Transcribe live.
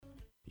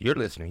You're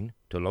listening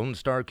to Lone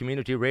Star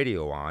Community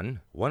Radio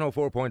on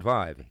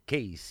 104.5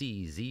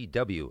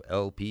 KCZW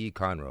LP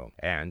Conroe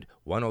and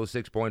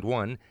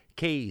 106.1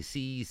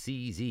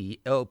 KCCZ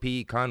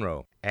LP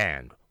Conroe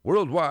and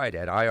worldwide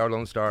at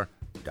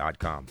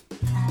irlonestar.com.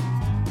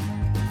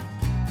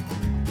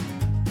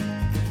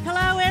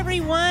 Hello,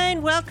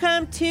 everyone.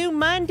 Welcome to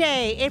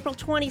Monday, April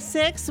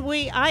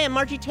 26th. I am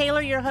Margie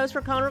Taylor, your host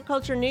for Conroe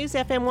Culture News,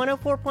 FM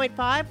 104.5,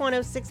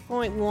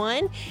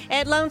 106.1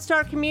 at Lone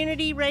Star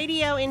Community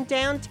Radio in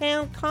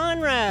downtown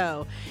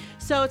Conroe.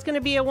 So it's going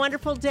to be a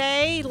wonderful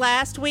day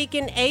last week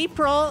in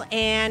April,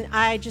 and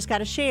I just got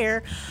to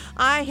share,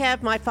 I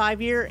have my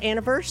 5-year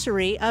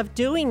anniversary of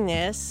doing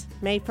this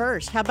May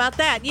 1st. How about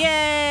that?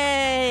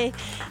 Yay!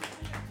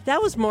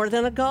 That was more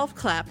than a golf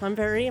clap. I'm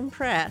very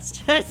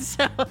impressed.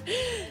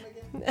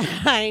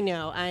 I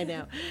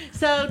know.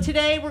 So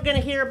today we're going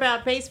to hear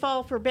about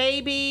baseball for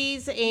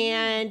babies,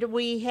 and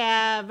we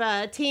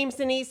have Team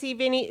Sinisi,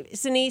 Vinny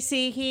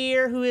Sinisi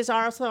here, who is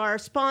also our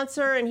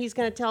sponsor, and he's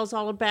going to tell us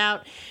all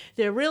about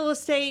the real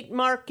estate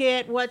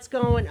market, what's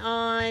going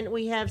on.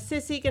 We have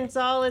Sissy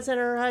Gonzalez and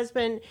her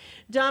husband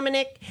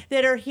Dominic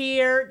that are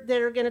here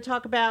that are going to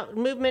talk about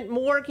Movement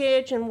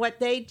Mortgage and what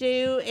they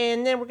do,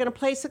 and then we're going to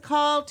place a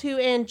call to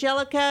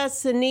Angelica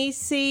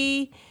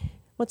Sinisi.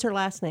 What's her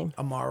last name?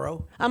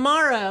 Amaro.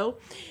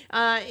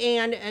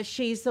 And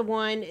she's the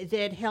one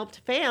that helped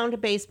found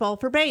Baseball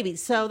for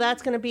Babies. So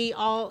that's going to be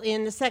all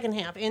in the second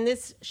half. And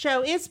this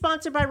show is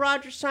sponsored by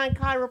Roger Stein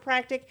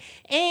Chiropractic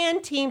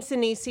and Team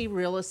Sinisi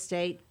Real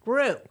Estate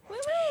Group.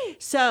 Woo-woo.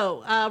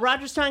 So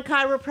Roger Stein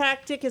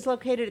Chiropractic is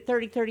located at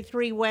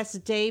 3033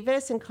 West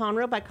Davis in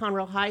Conroe by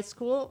Conroe High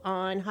School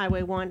on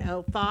Highway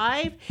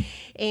 105.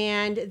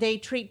 And they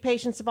treat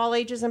patients of all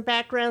ages and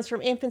backgrounds,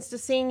 from infants to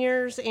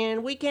seniors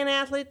and weekend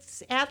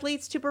athletes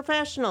to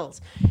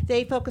professionals.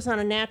 They focus on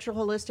a natural,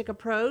 holistic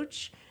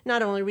approach,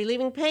 not only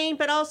relieving pain,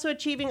 but also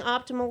achieving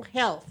optimal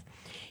health.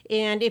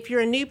 And if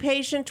you're a new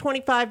patient,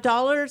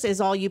 $25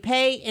 is all you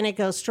pay, and it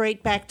goes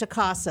straight back to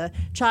CASA,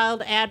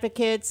 child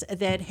advocates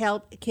that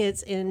help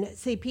kids in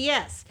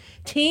CPS.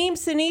 Team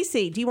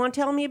Sinisi. Do you want to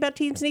tell me about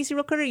Team Sinisi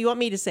real quick, or you want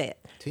me to say it?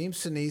 Team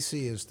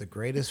Sinisi is the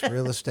greatest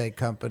real estate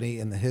company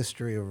in the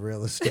history of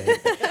real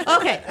estate.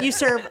 Okay, you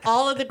serve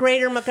all of the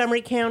greater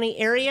Montgomery County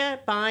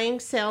area,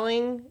 buying,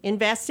 selling,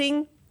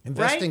 investing.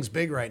 Investing's right?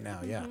 big right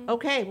now, yeah.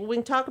 Okay, well, we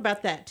can talk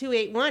about that.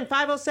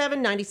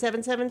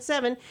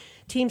 281-507-9777.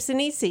 Team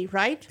Sinisi,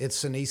 right?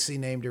 It's Sinisi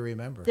name to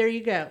remember. There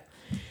you go.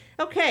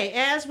 Okay,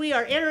 as we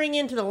are entering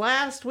into the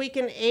last week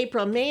in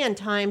April, man,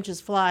 time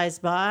just flies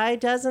by,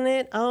 doesn't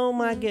it? Oh,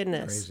 my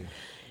goodness. Crazy.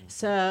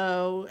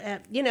 So,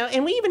 and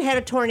we even had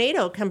a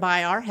tornado come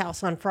by our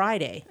house on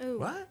Friday. Ooh.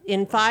 What?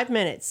 In 5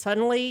 minutes.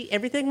 Suddenly,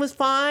 everything was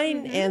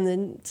fine, and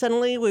then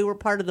suddenly we were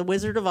part of the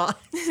Wizard of Oz.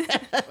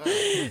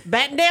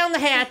 Batten down the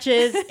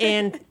hatches,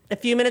 and a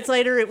few minutes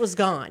later, it was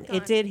gone.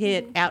 It did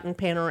hit out in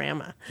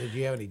Panorama. Did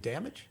you have any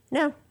damage?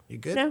 No. You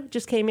good? No,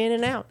 just came in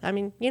and out. I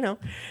mean,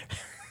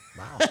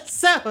 Wow.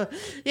 So,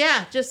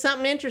 yeah, just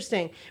something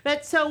interesting.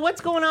 But so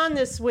what's going on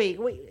this week?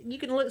 You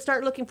can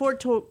start looking forward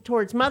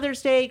towards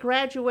Mother's Day,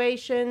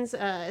 graduations,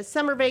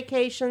 summer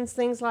vacations,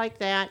 things like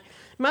that.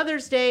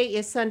 Mother's Day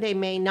is Sunday,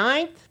 May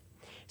 9th.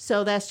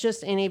 So that's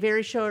just in a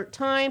very short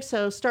time.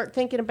 So start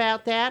thinking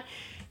about that.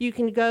 You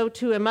can go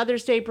to a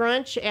Mother's Day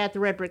brunch at the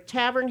Red Brick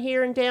Tavern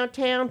here in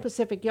downtown,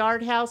 Pacific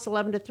Yard House,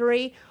 11 to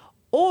 3.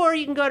 Or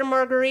you can go to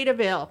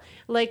Margaritaville,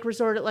 Lake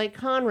Resort at Lake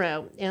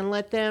Conroe, and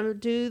let them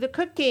do the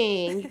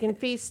cooking. You can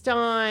feast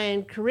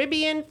on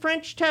Caribbean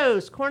French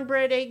toast,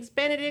 cornbread, eggs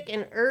Benedict,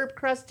 and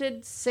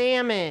herb-crusted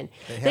salmon.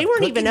 They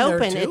weren't even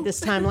open at this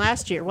time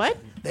last year. What?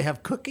 They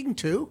have cooking,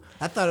 too?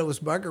 I thought it was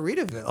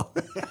Margaritaville.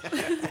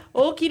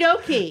 Okie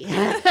dokie.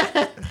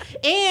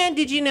 And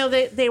did you know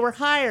that they were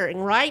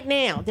hiring right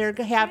now? They're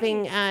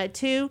having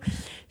 2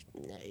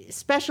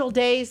 special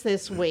days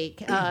this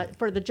week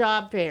for the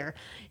job fair.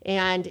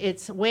 And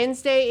it's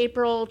Wednesday,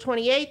 April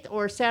 28th,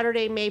 or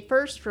Saturday, May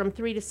 1st from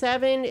 3 to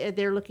 7.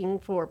 They're looking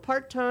for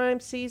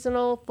part-time,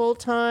 seasonal,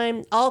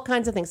 full-time, all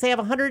kinds of things. They have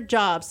 100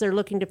 jobs they're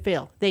looking to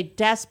fill. They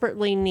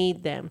desperately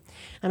need them.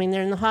 I mean,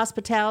 they're in the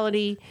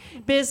hospitality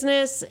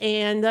business,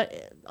 and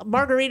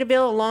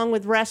Margaritaville, along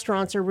with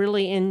restaurants, are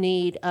really in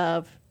need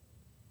of,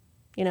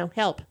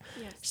 help.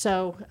 Yes.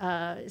 So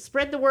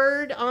spread the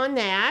word on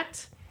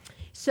that.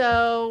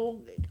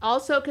 So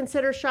also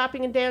consider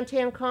shopping in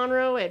downtown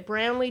Conroe at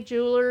Brownlee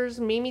Jewelers,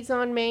 Mimi's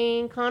on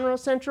Main, Conroe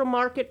Central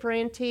Market for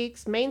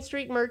antiques, Main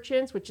Street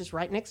Merchants, which is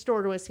right next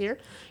door to us here,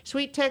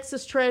 Sweet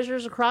Texas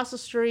Treasures across the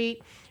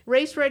street,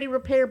 Race Ready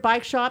Repair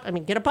Bike Shop. I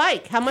mean, get a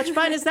bike. How much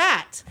fun is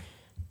that?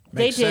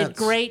 Makes They did sense.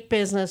 Great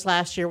business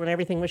last year when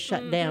everything was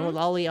shut down with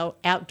all the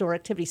outdoor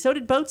activities. So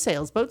did boat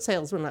sales. Boat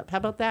sales went up. How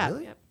about that?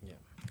 Really? Yep.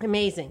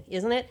 Amazing,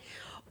 isn't it?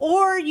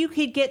 Or you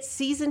could get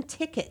season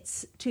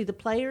tickets to the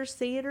Players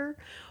Theater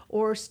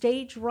or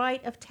Stage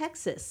Right of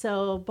Texas.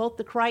 So both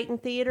the Crichton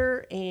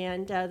Theater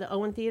and the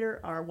Owen Theater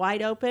are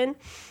wide open.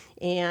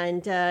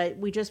 And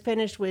we just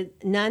finished with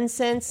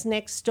Nonsense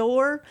Next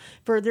Door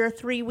for their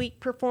 3-week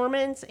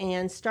performance.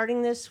 And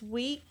starting this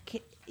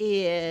week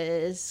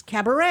is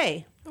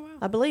Cabaret. Oh, wow.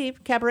 I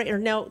believe Cabaret, or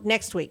no,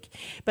 next week.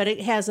 But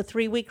it has a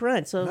 3-week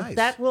run, so Nice.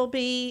 that will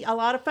be a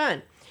lot of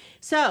fun.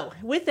 So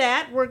with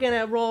that, we're going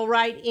to roll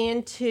right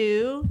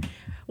into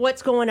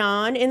what's going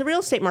on in the real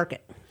estate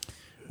market.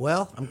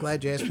 Well, I'm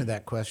glad you asked me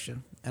that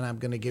question, and I'm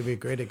going to give you a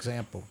great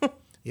example.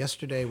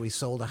 Yesterday, we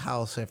sold a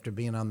house after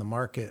being on the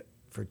market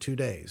for 2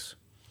 days.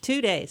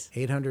 2 days.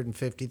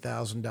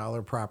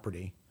 $850,000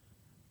 property,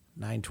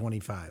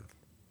 $925.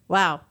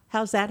 Wow.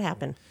 How's that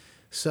happen?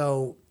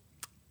 So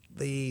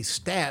the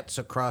stats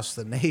across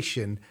the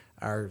nation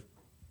are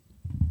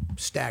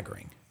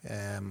staggering.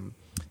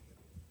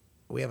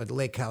 We have a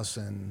lake house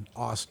in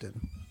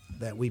Austin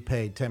that we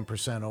paid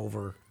 10%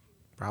 over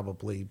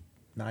probably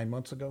 9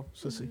 months ago,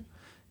 Sissy.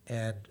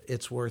 And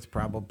it's worth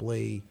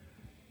probably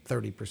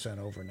 30%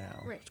 over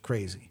now. Right. It's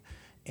crazy.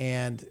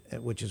 And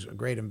which is a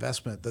great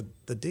investment.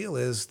 The deal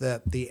is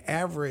that the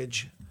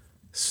average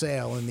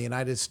sale in the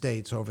United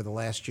States over the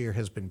last year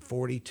has been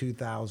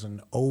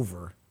 42,000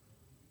 over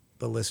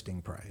the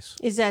listing price.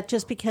 Is that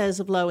just because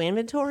of low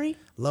inventory?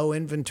 Low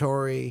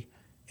inventory,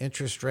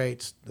 interest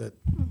rates that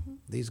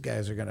these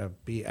guys are going to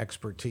be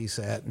expertise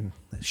at and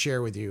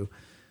share with you.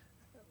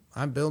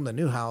 I'm building a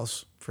new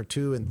house for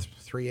 2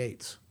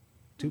 3/8,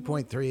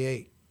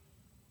 2.38.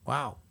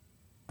 Wow.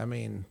 I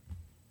mean,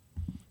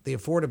 the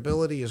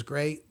affordability is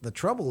great. The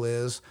trouble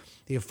is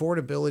the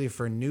affordability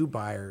for new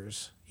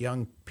buyers,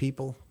 young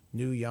people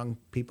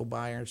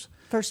buyers.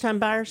 First-time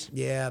buyers?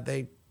 Yeah,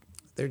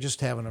 they're just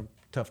having a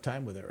tough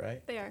time with it,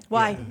 right? They are.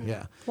 Why?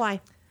 Yeah.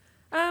 Why?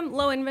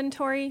 Low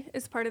inventory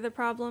is part of the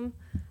problem.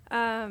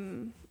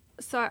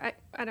 So I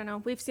don't know.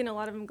 We've seen a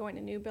lot of them going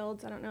to new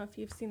builds. I don't know if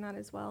you've seen that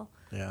as well.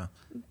 Yeah.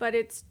 But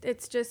it's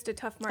just a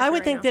tough market. I would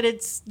right think now. that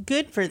it's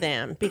good for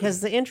them because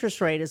the interest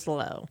rate is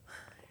low.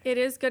 It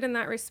is good in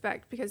that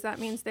respect because that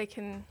means they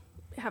can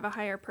have a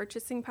higher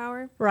purchasing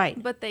power.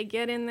 Right. But they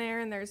get in there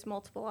and there's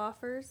multiple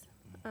offers.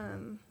 You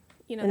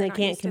know, And they're they not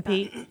can't used to that.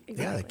 compete. Exactly.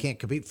 Yeah, they can't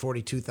compete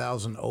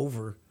 42,000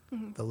 over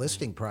the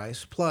listing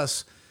price.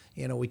 Plus,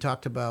 we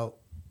talked about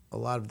a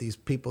lot of these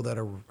people that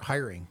are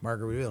hiring.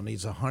 Margaritaville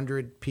needs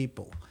 100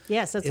 people.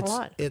 Yes, that's a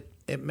lot.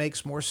 It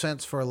makes more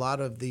sense for a lot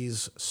of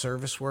these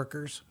service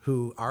workers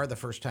who are the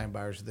first-time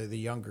buyers, they're the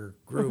younger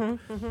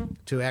group,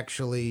 to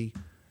actually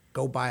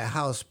go buy a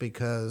house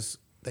because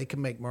they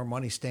can make more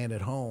money staying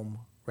at home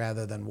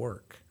rather than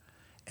work.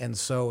 And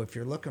so if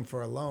you're looking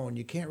for a loan,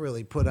 you can't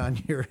really put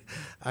on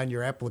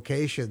your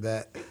application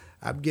that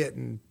I'm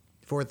getting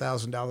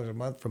 $4,000 a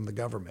month from the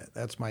government.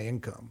 That's my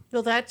income.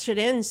 Well, that should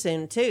end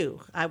soon,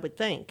 too, I would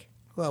think.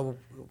 Well,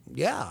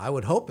 yeah, I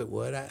would hope it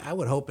would. I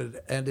would hope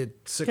it ended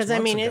 6 months Because, I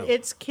mean, ago.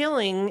 it's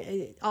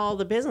killing all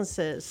the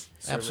businesses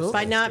Absolutely.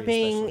 by not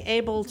being especially.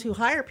 able to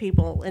hire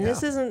people. And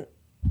this Yeah. isn't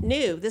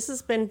new. This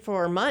has been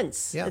for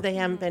months Yeah. that they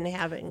haven't been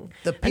having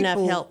The enough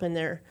people- help in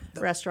their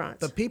restaurants.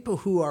 The people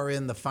who are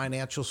in the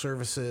financial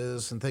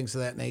services and things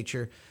of that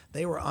nature,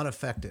 they were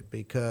unaffected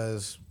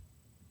because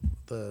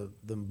the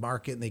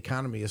market and the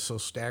economy is so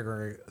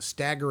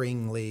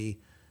staggeringly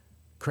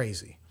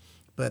crazy.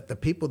 But the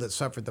people that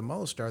suffered the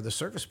most are the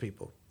service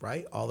people,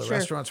 right? All the Sure.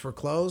 restaurants were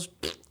closed.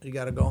 You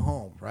got to go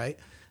home, right?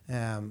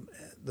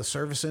 The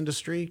service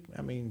industry,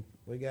 I mean,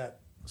 we got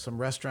some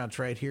restaurants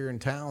right here in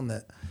town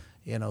that,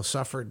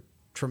 suffered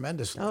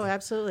tremendously. Oh,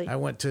 absolutely. I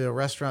went to a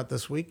restaurant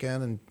this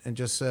weekend and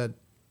just said,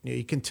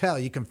 you can tell,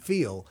 you can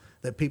feel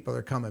that people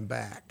are coming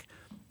back.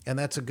 And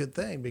that's a good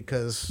thing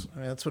because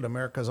that's what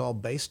America's all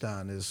based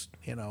on is,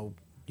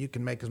 you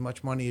can make as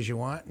much money as you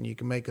want and you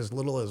can make as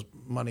little as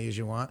money as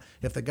you want.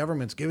 If the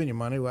government's giving you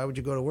money, why would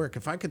you go to work?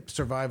 If I could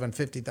survive on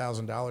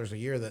 $50,000 a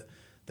year that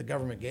the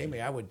government gave me,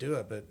 I would do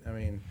it. But, I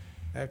mean,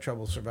 I have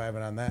trouble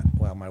surviving on that.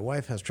 Well, my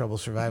wife has trouble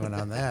surviving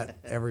on that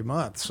every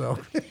month. So,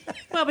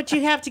 Well, but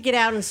you have to get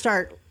out and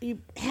start. You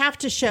have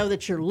to show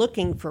that you're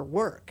looking for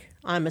work.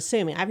 I'm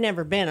assuming. I've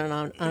never been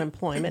on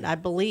unemployment. I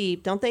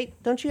believe. Don't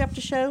you have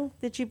to show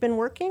that you've been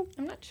working?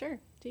 I'm not sure.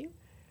 Do you?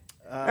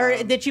 Or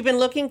that you've been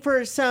looking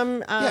for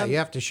some yeah, you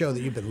have to show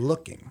that you've been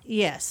looking.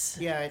 yes.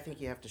 Yeah, I think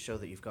you have to show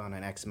that you've gone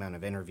an X amount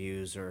of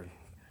interviews or.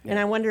 And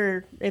I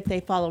wonder if they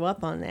follow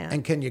up on that.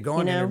 And can you go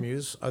on You know?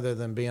 interviews other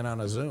than being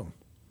on a Zoom?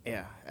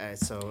 Yeah,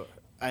 so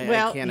I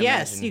Well, can't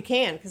yes, imagine. you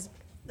can, because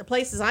the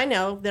places I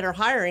know that are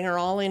hiring are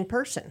all in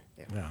person.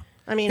 Yeah.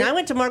 I mean, I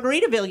went to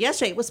Margaritaville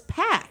yesterday; it was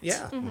packed.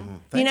 Yeah. you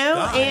Thank know,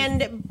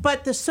 God.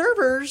 but the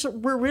servers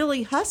were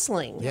really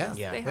hustling. Yeah.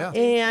 Yeah. They Yeah. have to.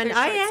 And They're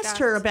I asked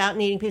her short-staffed. about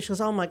needing people. She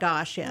goes, "Oh my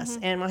gosh, yes."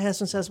 And my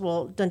husband says,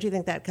 "Well, don't you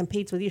think that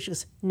competes with you?" She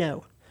goes,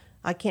 "No,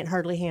 I can't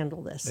hardly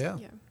handle this." Yeah.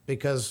 Yeah.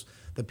 Because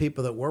the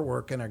people that were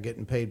working are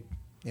getting paid,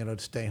 to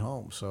stay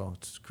home. So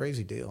it's a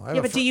crazy deal. I have Yeah,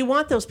 a but do you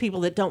want those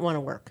people that don't want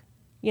to work?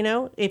 You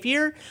know, if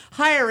you're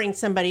hiring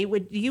somebody,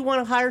 do you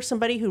want to hire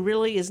somebody who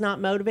really is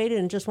not motivated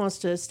and just wants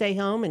to stay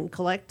home and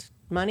collect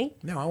money?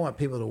 No, I want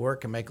people to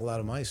work and make a lot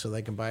of money so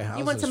they can buy houses.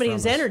 You want somebody from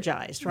who's us.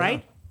 energized,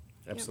 right?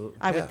 Absolutely.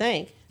 I Yeah. would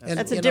think. And,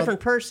 That's a you know, different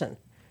person.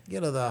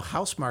 The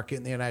house market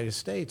in the United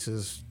States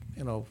is,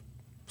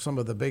 some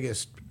of the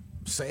biggest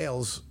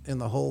sales in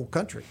the whole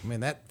country. I mean,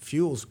 that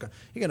fuels.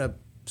 You're gonna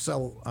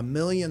sell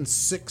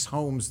 1,000,006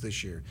 homes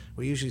this year.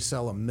 We usually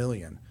sell 1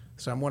 million.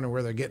 So I'm wondering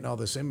where they're getting all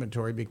this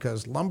inventory,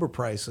 because lumber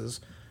prices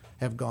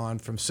have gone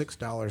from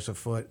 $6 a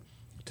foot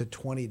to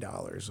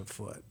 $20 a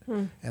foot.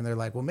 And they're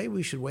like, well, maybe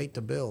we should wait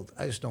to build.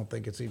 I just don't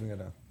think it's even going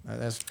to,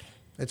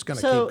 it's going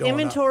to So keep going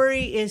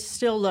inventory is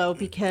still low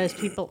because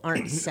people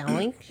aren't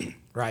selling. up.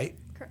 Right?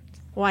 Correct.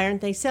 Why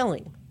aren't they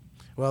selling?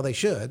 Well, they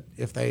should,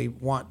 if they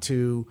want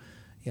to,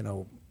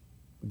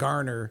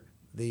 garner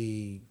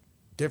the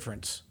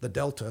difference, the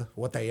delta,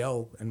 what they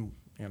owe and,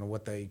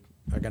 what they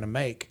are going to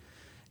make.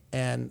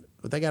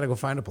 But they got to go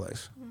find a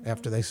place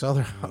after they sell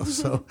their house.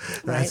 So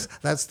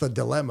that's the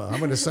dilemma. I'm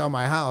going to sell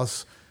my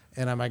house,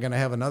 and am I going to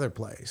have another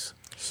place?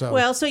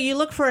 So you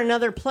look for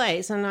another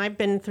place, and I've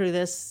been through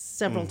this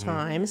several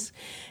times,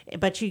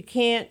 but you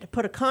can't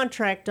put a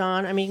contract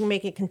on. I mean, you can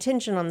make a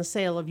contingent on the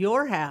sale of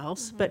your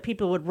house, but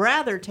people would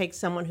rather take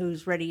someone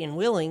who's ready and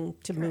willing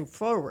to move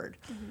forward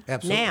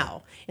Absolutely.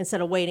 now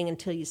instead of waiting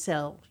until you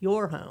sell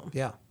your home.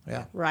 Yeah.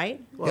 Right?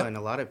 Well, Yep. and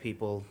a lot of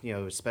people,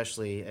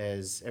 especially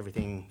as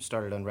everything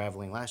started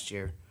unraveling last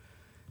year,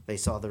 they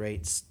saw the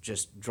rates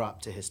just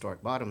drop to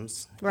historic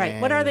bottoms.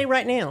 Right. What are And, they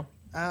right now?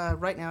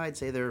 Right now, I'd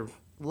say they're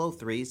low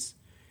threes.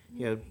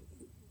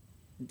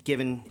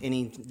 Given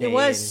any day. It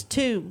was and-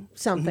 2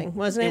 something,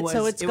 wasn't it?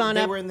 So it's They gone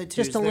up were in the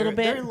just twos. a little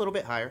They're bit. a little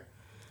bit higher.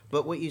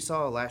 But what you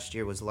saw last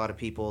year was a lot of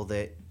people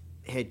that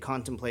had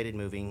contemplated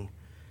moving,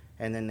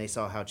 and then they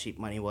saw how cheap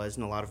money was,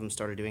 and a lot of them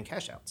started doing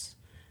cash outs.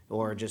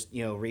 Or just,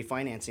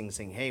 refinancing,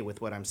 saying, hey,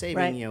 with what I'm saving,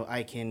 Right.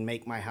 I can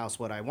make my house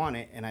what I want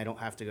it, and I don't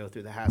have to go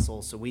through the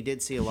hassle. So we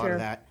did see a lot Sure. of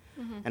that.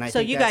 And I So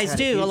think you that's guys had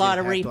do a huge lot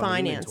of impact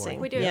on inventory. refinancing.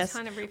 We do a yes.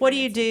 ton of What do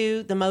you refinancing.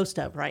 do the most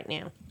of right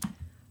now?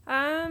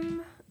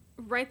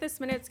 Right this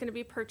minute, it's going to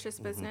be purchase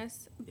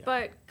business.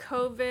 But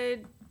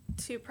COVID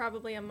to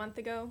probably a month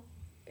ago,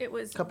 it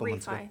was Couple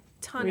months ago. refi.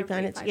 Ton of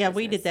Refinance. refi Yeah,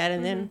 we business. did that,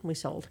 and then we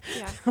sold.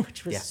 Yeah.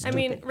 Which was Yeah. stupid. I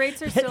mean,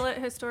 rates are still at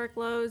historic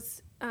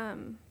lows.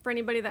 For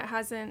anybody that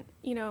hasn't,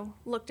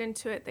 looked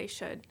into it, they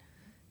should,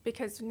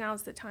 because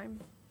now's the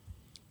time.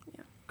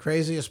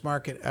 craziest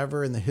market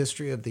ever in the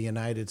history of the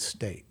United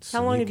States. How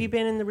And long have you can-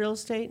 been in the real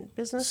estate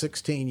business?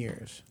 16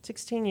 years.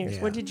 16 years.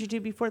 Yeah. What did you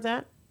do before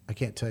that? I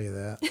can't tell you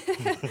that.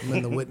 I'm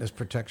in the witness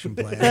protection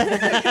plan.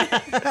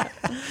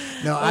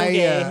 No,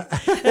 Okay.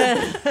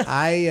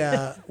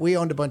 we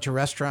owned a bunch of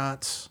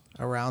restaurants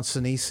around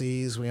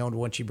Sinisi's. We owned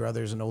Winchie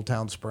Brothers in Old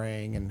Town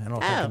Spring, and I don't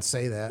know if I Oh, can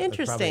say that. That's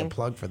probably a interesting.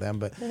 plug for them,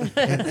 but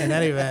in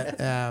any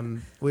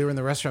event, we were in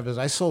the restaurant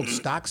business. I sold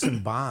stocks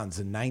and bonds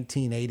in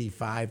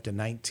 1985 to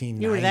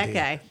 1990. You were that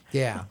guy.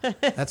 Yeah,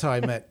 that's how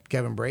I met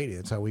Kevin Brady.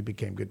 That's how we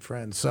became good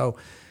friends. So.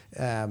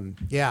 In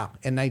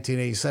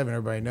 1987,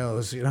 everybody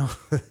knows,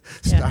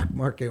 stock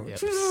market.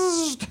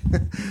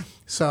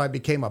 So I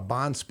became a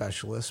bond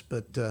specialist,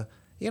 but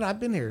I've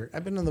been here.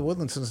 I've been in the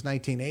Woodlands since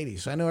 1980,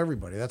 so I know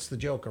everybody. That's the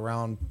joke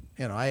around.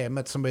 I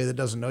met somebody that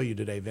doesn't know you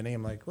today, Vinny.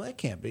 I'm like, well, that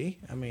can't be.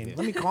 I mean,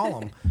 let me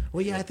call him.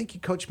 Well, yeah, I think you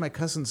coached my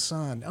cousin's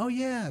son. Oh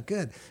yeah,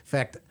 good. In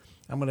fact,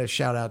 I'm going to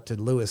shout out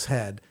to Lewis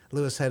Head.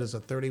 Lewis Head is a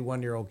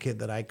 31-year-old kid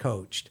that I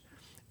coached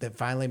that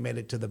finally made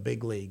it to the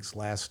big leagues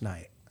last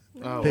night.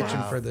 Oh, Pitching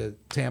wow. for the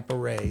Tampa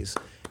Rays.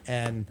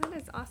 And That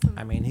is awesome.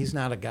 I mean, he's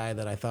not a guy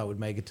that I thought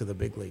would make it to the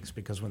big leagues,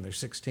 because when they're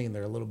 16,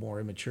 they're a little more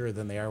immature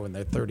than they are when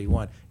they're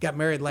 31. Got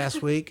married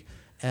last week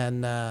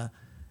and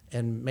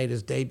made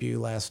his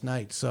debut last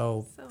night.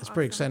 So it's pretty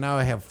awesome. exciting. Now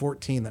I have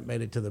 14 that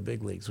made it to the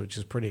big leagues, which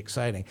is pretty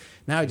exciting.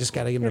 Now I just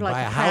got to get him You're to like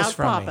buy a a house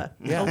proud from papa.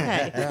 me. Yeah.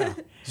 Okay. Yeah.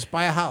 Just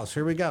buy a house.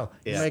 Here we go.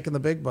 Yeah. You're making the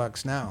big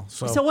bucks now.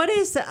 So what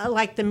is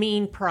like the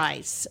mean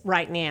price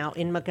right now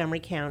in Montgomery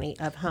County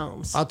of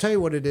homes? I'll tell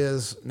you what it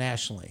is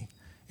nationally.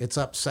 It's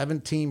up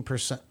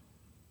 17%,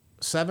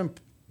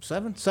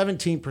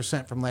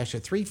 17% from last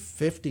year.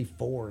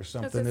 354 or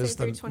something gonna is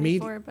say the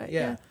 324, but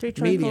yeah.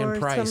 324, median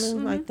price.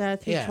 something like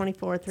that. Yeah.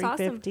 324, awesome.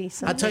 350, I'll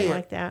something tell you,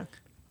 like that.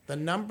 The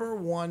number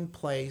one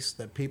place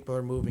that people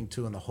are moving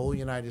to in the whole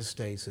United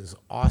States is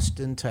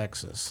Austin,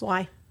 Texas.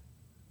 Why?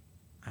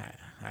 I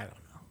don't know.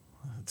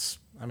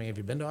 I mean, have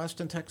you been to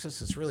Austin,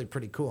 Texas? It's really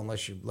pretty cool,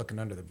 unless you're looking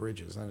under the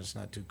bridges. Then it's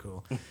not too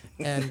cool.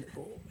 And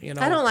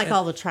I don't like and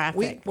all the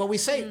traffic. We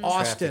say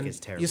Austin.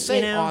 is terrible. You say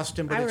You know,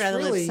 Austin, but I would it's rather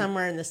really live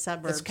somewhere in the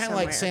suburbs. It's kind of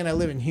like saying I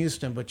live in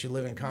Houston, but you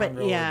live in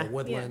Conroe yeah. or the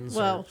Woodlands.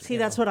 Well, or, see, you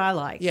that's know. what I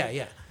like.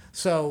 Yeah.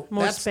 So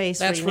More that's, space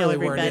that's where you really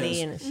know where it everybody,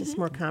 is. and it's just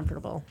more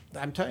comfortable.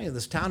 I'm telling you,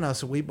 this townhouse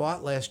that we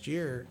bought last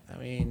year, I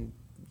mean,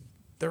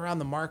 they're on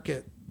the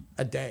market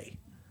a day,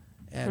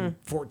 and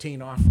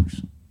 14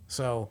 offers.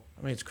 So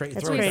I mean, it's crazy.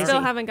 That's Throw a We crazy. still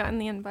dart. haven't gotten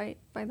the invite,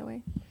 by the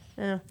way.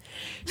 Yeah.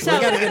 We So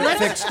got to get it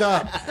fixed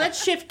up.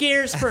 let's shift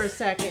gears for a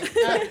second.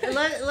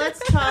 Let's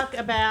talk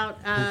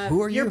about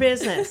Who are your you?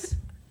 business,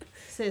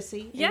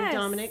 Sissy and Yes.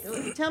 Dominic.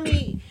 Tell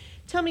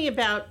me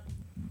about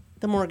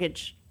the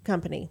mortgage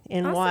company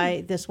and Awesome.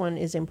 why this one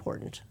is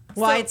important.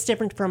 Why So- it's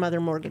different from other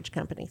mortgage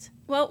companies.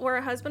 Well, we're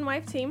a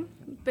husband-wife team.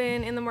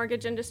 Been in the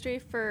mortgage industry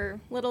for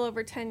a little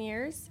over 10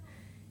 years.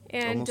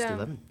 And Almost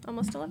 11.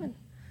 Almost 11.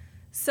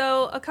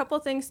 So a couple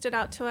things stood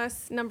out to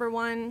us. Number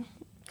one,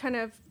 kind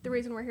of the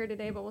reason we're here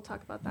today, but we'll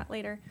talk about that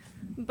later.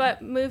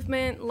 But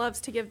Movement loves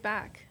to give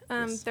back.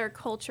 Their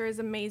culture is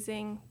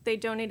amazing. They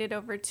donated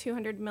over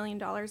 $200 million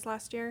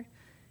last year,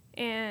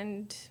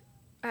 and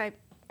I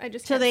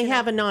just So can't they say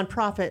have that. a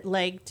nonprofit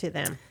leg to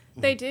them.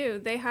 They do.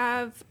 They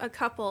have a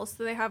couple.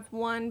 So they have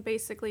one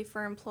basically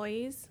for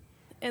employees,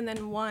 and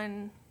then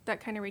one that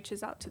kind of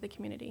reaches out to the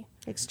community.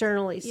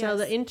 Externally. So Yes.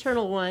 the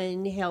internal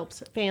one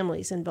helps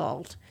families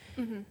involved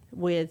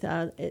with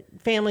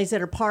families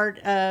that are part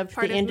of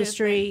Part the of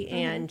industry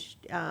Movement.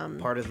 and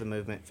Part of the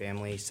Movement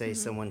family, say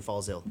someone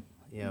falls ill,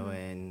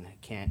 and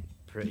can't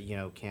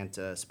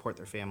support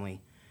their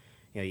family,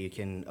 you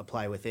can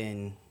apply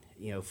within,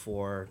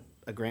 for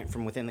a grant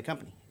from within the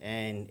company,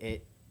 and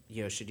it,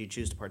 should you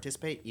choose to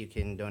participate, you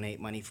can donate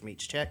money from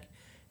each check.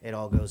 It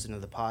all goes into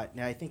the pot.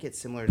 Now I think it's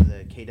similar to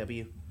the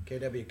KW.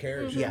 KW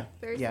Cares. Yeah,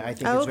 Very yeah, I similar.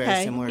 think Oh, it's very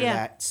okay. similar Yeah. to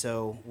that.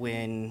 So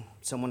when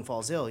someone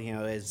falls ill,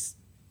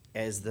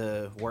 as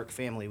the work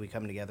family, we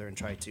come together and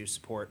try to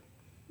support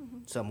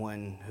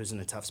someone who's in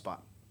a tough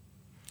spot.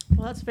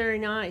 well, that's very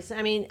nice.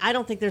 I mean, I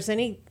don't think there's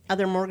any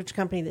other mortgage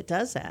company that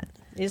does that.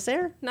 Is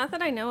there? Not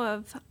that I know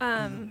of.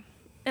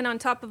 And on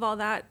top of all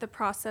that, the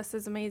process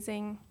is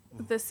amazing.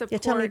 The support. Yeah,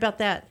 tell me about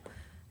that.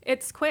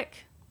 It's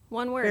quick.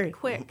 One word, Very.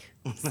 quick,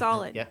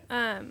 solid.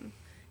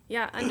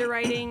 Yeah.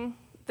 Underwriting.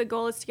 The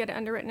goal is to get it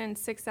underwritten in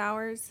 6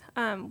 hours.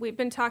 We've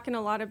been talking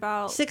a lot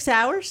about 6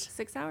 hours?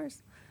 6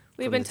 hours.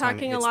 We've From been the time it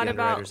talking a hits lot the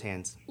about underwriter's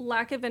hands.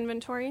 lack of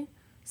inventory.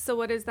 So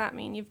what does that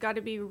mean? You've got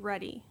to be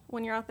ready.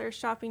 When you're out there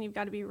shopping, you've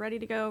got to be ready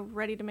to go,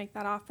 ready to make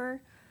that offer.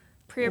 And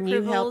Pre-approvals.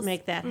 you help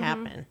make that Mm-hmm.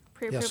 happen. Yeah,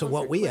 Pre-approvals so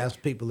what are we quick.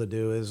 ask people to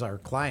do is our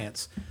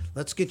clients,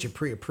 let's get you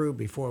pre-approved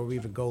before we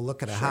even go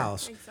look at a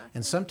house. exactly.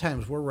 And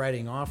sometimes we're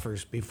writing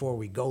offers before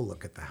we go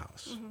look at the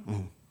house.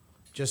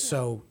 Just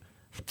so,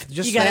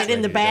 just You got that- it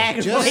in the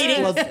bag just,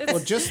 waiting. well,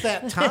 just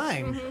that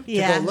time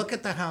Yeah. to go look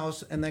at the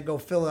house and then go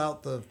fill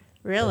out the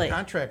Really?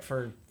 contract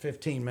for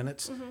 15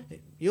 minutes,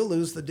 you'll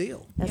lose the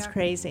deal. That's Yeah.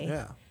 crazy.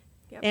 Yeah.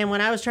 Yep. And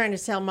when I was trying to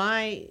sell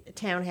my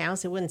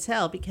townhouse, it wouldn't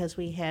sell because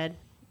we had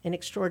an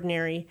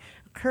extraordinary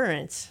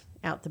occurrence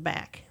out the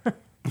back.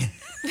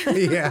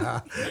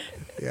 Yeah.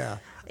 Yeah.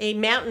 A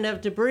mountain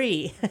of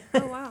debris.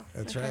 Oh, wow.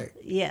 That's right.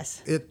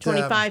 Yes. It,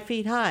 25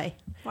 feet high.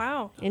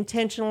 Wow.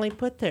 Intentionally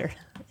put there.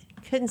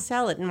 Couldn't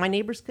sell it. And my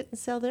neighbors couldn't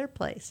sell their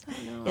place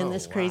in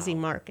this Oh, crazy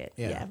wow. market.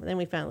 Yeah. Yeah. But then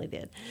we finally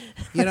did.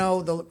 You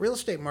know, the real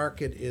estate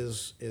market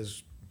is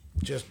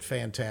just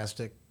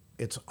fantastic.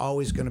 It's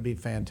always going to be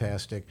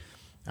fantastic.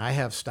 I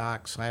have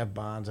stocks, I have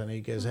bonds, I know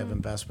you guys have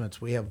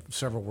investments. We have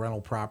several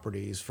rental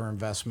properties for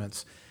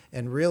investments.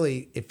 And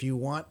really, if you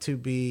want to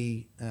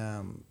be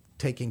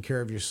taking care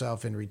of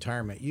yourself in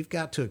retirement, you've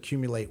got to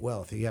accumulate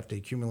wealth. You have to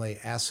accumulate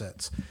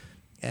assets.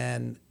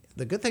 And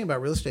the good thing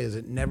about real estate is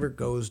it never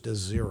goes to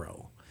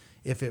zero.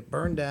 If it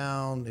burned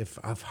down, if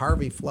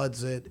Harvey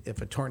floods it,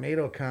 if a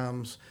tornado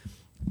comes,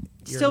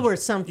 Still worth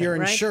something, you're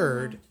right?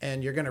 insured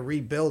and you're going to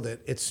rebuild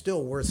it. It's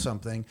still worth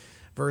something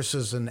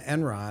versus an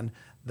Enron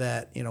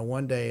that, you know,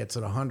 one day it's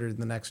at 100 and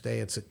the next day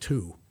it's at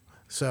 2.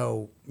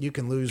 So you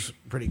can lose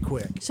pretty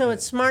quick. So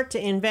it's smart to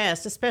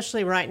invest,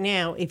 especially right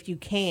now, if you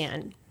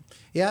can.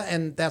 Yeah,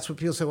 and that's what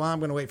people say, well, I'm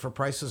going to wait for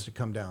prices to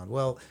come down.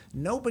 Well,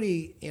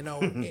 nobody, you know,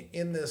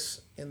 in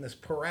this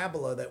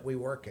parabola that we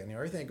work in, you know,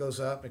 everything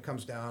goes up, it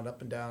comes down, up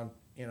and down.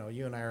 You know,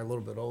 you and I are a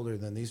little bit older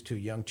than these two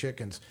young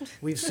chickens.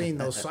 We've seen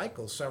those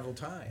cycles several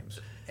times.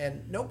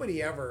 And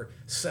nobody ever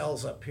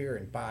sells up here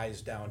and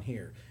buys down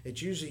here.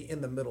 It's usually in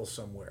the middle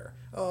somewhere.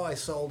 Oh, I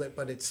sold it,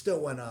 but it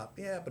still went up.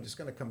 Yeah, but it's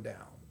going to come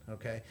down.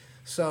 Okay?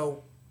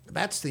 So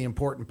that's the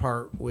important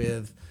part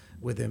with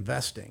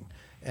investing.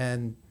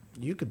 And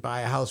you could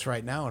buy a house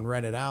right now and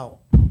rent it out.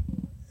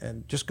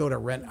 And just go to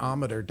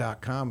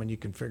rentometer.com and you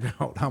can figure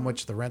out how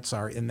much the rents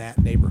are in that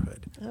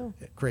neighborhood. Oh,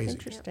 Crazy.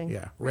 interesting.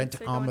 Yeah, Rents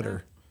are going rentometer.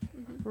 up.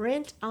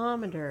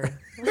 Rentometer.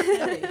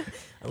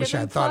 I wish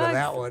Giving I'd thought of plugs-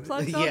 that one.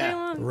 Plugs all day Yeah.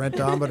 long.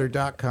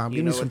 Rentometer.com. You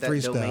Give know me some what that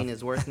free domain stuff.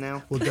 is worth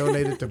now? We'll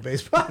donate it to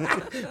baseball.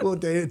 We'll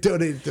donate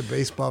it to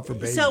baseball for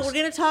babies. So we're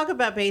going to talk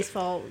about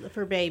baseball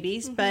for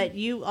babies, but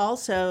you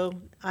also,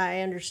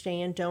 I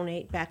understand,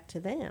 donate back to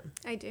them.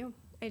 I do.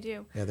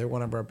 Yeah, they're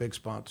one of our big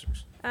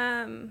sponsors.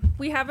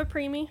 We have a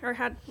preemie,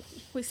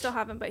 we still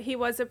haven't, but he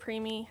was a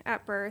preemie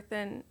at birth,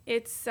 and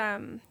it's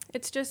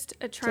just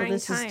a So trying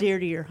this time. is dear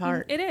to your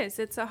heart. It is.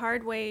 It's a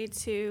hard way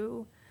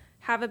to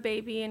have a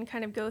baby and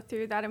kind of go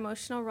through that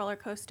emotional roller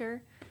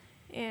coaster.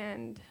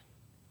 And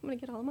I'm gonna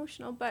get all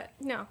emotional, but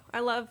no, I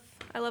love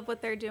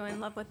what they're doing,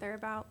 love what they're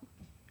about.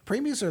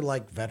 Preemies are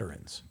like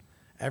veterans.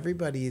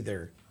 Everybody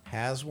either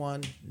has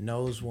one,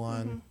 knows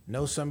one,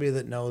 knows somebody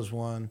that knows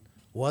one,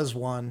 was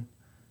one,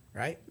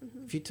 right?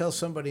 If you tell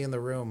somebody in the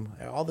room,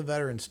 all the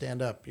veterans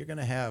stand up, you're going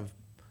to have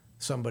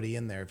somebody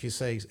in there. If you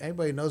say,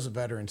 anybody knows a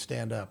veteran,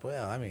 stand up.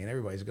 Well, I mean,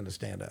 everybody's going to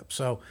stand up.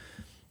 So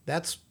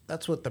that's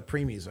what the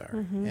preemies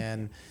are.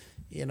 And,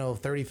 you know,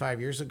 35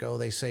 years ago,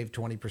 they saved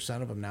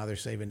 20% of them. Now they're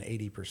saving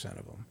 80%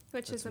 of them.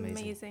 Which That's is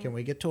amazing. amazing. Can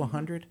we get to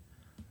 100?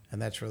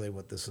 And that's really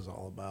what this is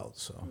all about.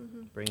 So,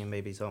 Bringing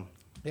babies home.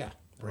 yeah,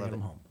 bringing Love them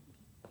it. home.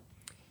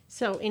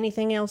 So,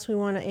 anything else we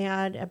want to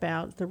add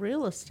about the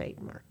real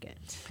estate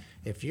market?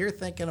 If you're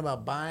thinking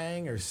about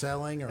buying or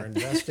selling or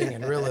investing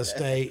in real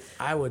estate,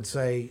 I would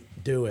say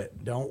do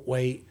it. Don't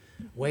wait.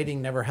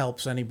 Waiting never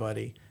helps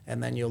anybody.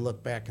 And then you'll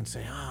look back and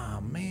say, oh,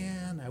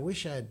 man, I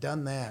wish I had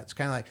done that. It's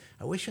kind of like,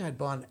 I wish I had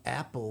bought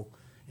Apple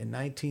in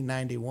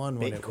 1991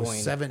 when it was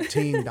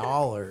Bitcoin.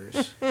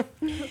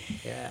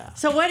 $17. Yeah.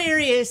 So, what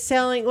area is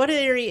selling? What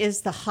area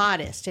is the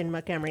hottest in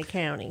Montgomery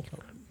County?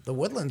 The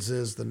Woodlands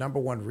is the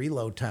 #1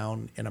 reload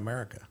town in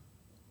America.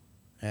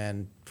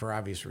 And for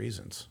obvious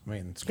reasons. I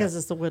mean, it's Because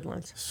it's the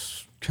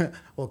Woodlands.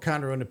 well,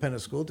 Conroe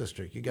Independent School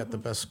District, you got the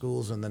best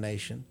schools in the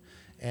nation.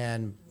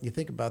 And you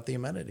think about the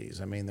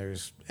amenities. I mean,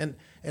 there's, and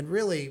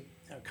really,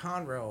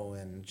 Conroe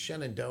and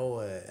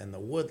Shenandoah and the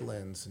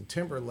Woodlands and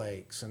Timber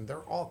Lakes, and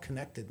they're all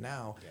connected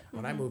now. Yeah.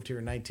 When I moved here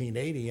in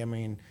 1980, I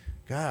mean,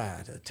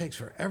 God, it takes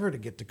forever to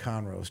get to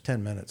Conroe. It's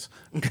 10 minutes.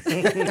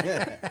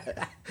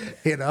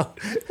 You know?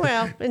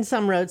 Well, and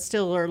some roads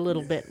still are a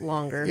little bit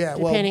longer, Yeah,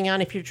 well- depending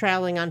on if you're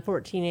traveling on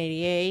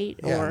 1488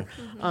 Yeah. or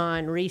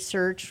on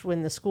research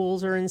when the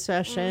schools are in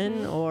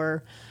session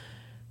or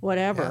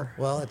whatever.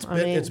 Yeah, well, it's I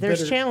bit- mean, it's there's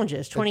bitter-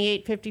 challenges,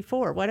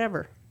 2854,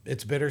 whatever.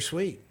 It's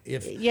bittersweet.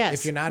 Yes,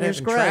 If you're not there's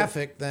having growth.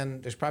 traffic,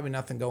 then there's probably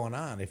nothing going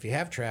on. If you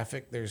have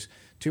traffic, there's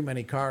too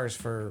many cars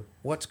for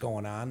what's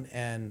going on,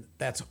 and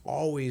that's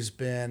always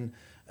been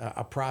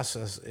a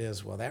process.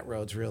 Is well, that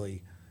road's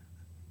really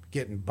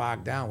getting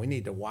bogged down. We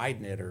need to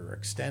widen it or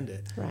extend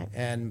it. Right.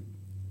 And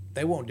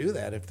they won't do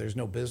that if there's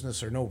no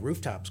business or no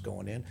rooftops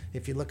going in.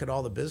 If you look at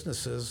all the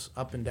businesses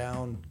up and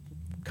down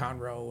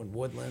Conroe and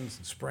Woodlands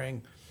and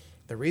Spring,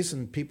 the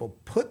reason people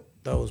put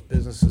those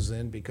businesses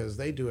in because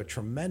they do a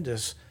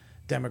tremendous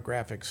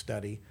demographic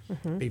study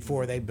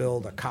before they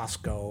build a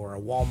Costco or a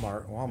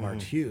Walmart.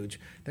 Walmart's huge.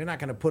 They're not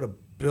going to put a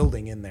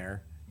building in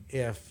there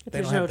if they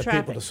there's don't have no the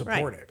traffic. people to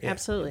support Right. it. Yeah.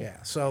 Absolutely.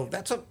 Yeah. So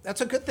that's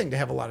a good thing to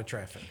have a lot of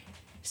traffic.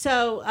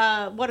 So,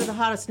 what are the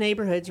hottest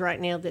neighborhoods right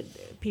now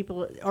that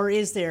people, or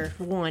is there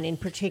one in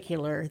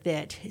particular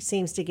that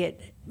seems to get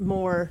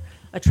more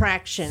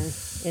attraction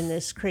in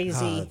this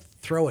crazy?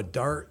 Throw a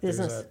dart.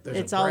 Business. There's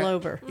It's all brand-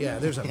 over. Yeah,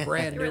 there's a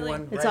brand new Really?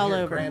 one. It's right all here,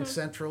 over. Grand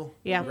Central.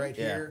 Yeah. Right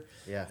Yeah. here.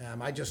 Yeah.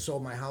 I just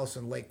sold my house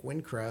in Lake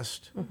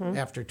Windcrest. Mm-hmm.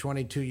 After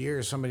 22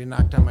 years, somebody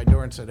knocked on my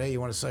door and said, "Hey,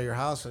 you want to sell your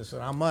house?" I said,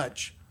 "How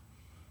much?"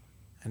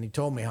 And he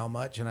told me how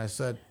much, and I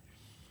said,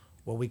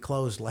 "Well, we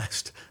closed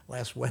last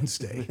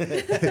Wednesday." So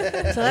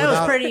that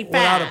was pretty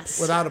fast.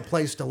 Without a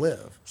place to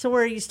live. So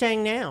where are you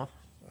staying now?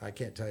 I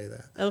can't tell you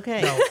that.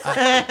 Okay.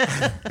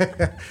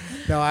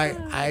 No,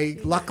 I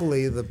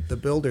luckily the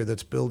builder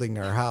that's building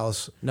our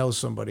house knows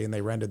somebody, and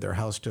they rented their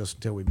house to us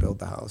until we built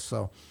the house.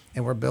 So,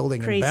 and we're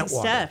building Crazy in Bentwater.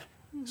 stuff.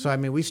 So I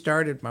mean,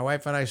 my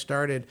wife and I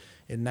started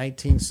in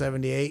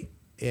 1978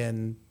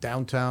 in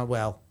downtown,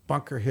 well,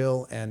 Bunker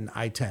Hill and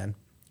I-10,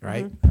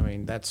 right? I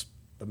mean, that's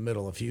the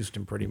middle of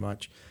Houston pretty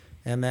much.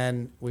 And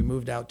then we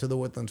moved out to the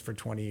Woodlands for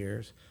 20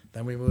 years.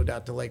 Then we moved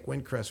out to Lake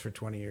Windcrest for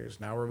 20 years.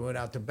 Now we're moving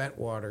out to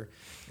Bentwater.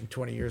 In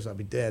 20 years, I'll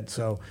be dead.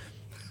 So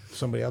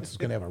somebody else is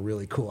going to have a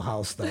really cool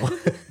house, though.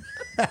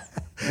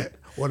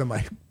 One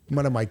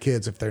of my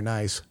kids, if they're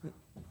nice,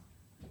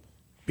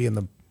 be in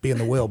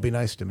the will, be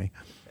nice to me.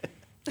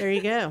 There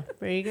you go.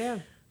 There you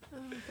go.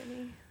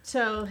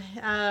 So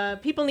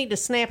people need to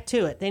snap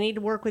to it. They need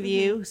to work with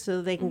you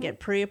so they can get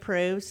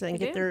pre-approved, so they can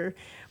get do. their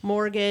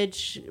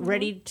mortgage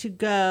ready to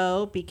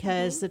go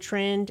because the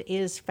trend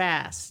is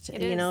fast.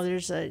 It You know, is.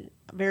 there's a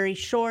very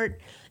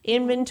short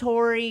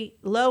inventory,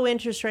 low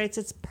interest rates.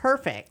 It's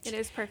perfect. It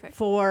is perfect.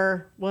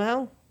 For,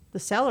 well, the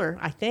seller,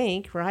 I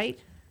think, right?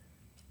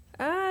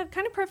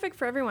 Kind of perfect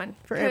for everyone.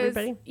 For 'Cause,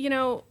 everybody. You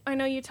know, I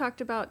know you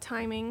talked about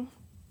timing,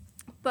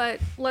 but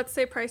let's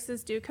say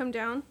prices do come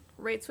down,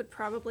 rates would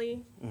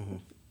probably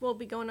will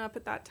be going up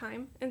at that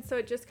time, and so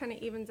it just kind of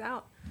evens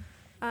out.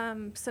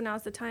 So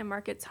now's the time.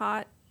 Market's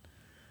hot.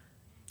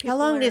 How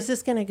long People is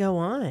this going to go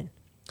on?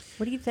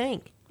 What do you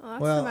think? Well,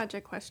 that's Well, the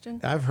magic question.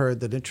 I've heard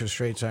that interest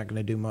rates aren't going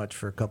to do much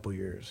for a couple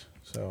years.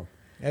 So,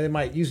 and it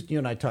might. You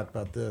and I talked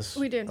about this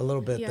We did, a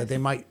little bit yes. that they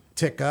might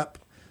tick up.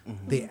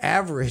 The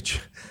average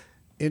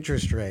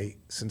interest rate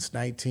since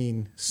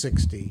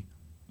 1960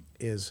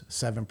 is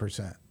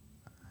 7%.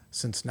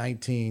 Since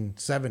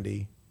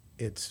 1970,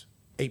 it's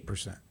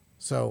 8%.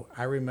 So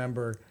I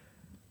remember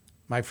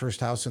my first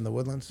house in the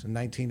Woodlands in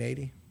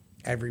 1980.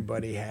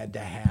 Everybody had to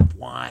have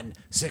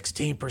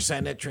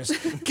 16%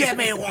 interest. Give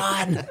me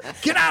one.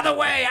 Get out of the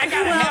way. I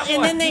gotta have And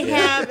one. then they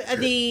have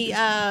the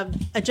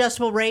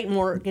adjustable rate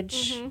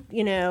mortgage,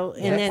 you know,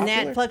 and then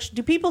that fluctuates.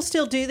 Do people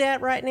still do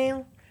that right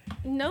now?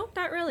 No,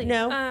 not really.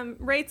 No?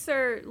 Rates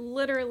are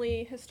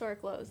literally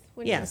historic lows.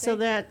 Wouldn't Yeah, you so say?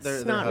 that's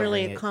They're not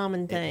really hovering a at-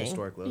 common at thing.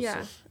 historic lows,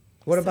 Yeah. so-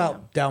 What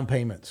about down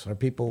payments? Are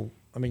people?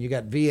 I mean, you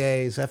got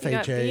VAs, You got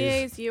FHAs.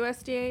 VAs,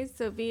 USDAs.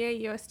 So VA,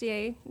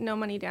 USDA, no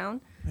money down.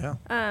 Yeah.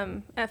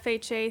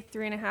 FHA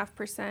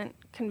 3.5%,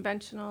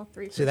 conventional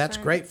 3%. See, that's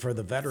great for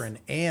the veteran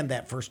and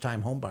that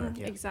first-time home buyer.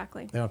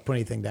 Exactly. They don't put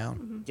anything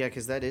down. Yeah,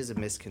 because that is a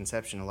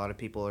misconception. A lot of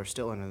people are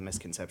still under the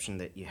misconception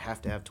that you have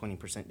to have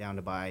 20% down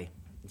to buy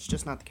It's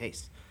just not the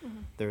case.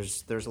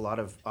 There's a lot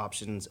of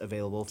options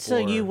available for. So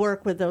you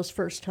work with those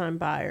first-time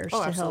buyers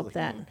to help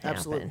that happen.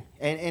 Absolutely.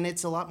 And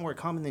it's a lot more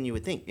common than you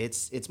would think.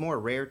 It's more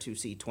rare to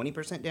see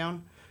 20%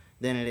 down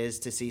than it is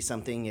to see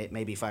something at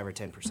maybe 5 or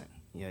 10%.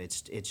 You know,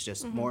 it's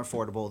just more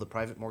affordable. The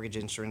private mortgage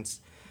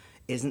insurance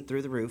isn't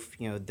through the roof.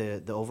 You know,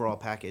 the overall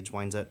package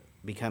winds up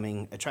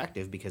becoming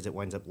attractive because it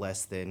winds up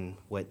less than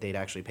what they'd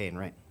actually pay in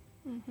rent.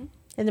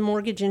 And the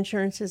mortgage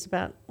insurance is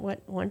about,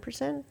 what,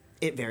 1%?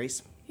 It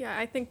varies. Yeah,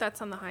 I think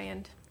that's on the high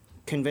end.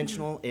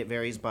 Conventional, it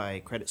varies by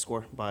credit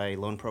score, by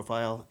loan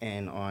profile,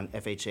 and on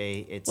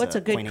FHA, it's What's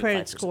a good 0.85%.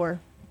 credit score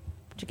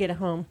to get a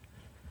home?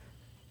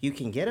 You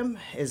can get them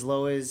as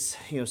low as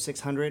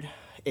 600.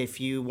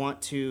 If you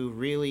want to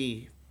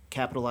really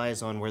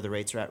capitalize on where the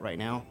rates are at right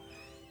now,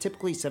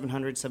 typically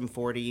 700,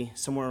 740,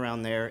 somewhere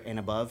around there and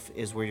above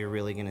is where you're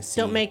really going to see.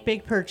 Don't make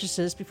big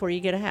purchases before you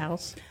get a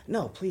house.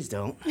 No, please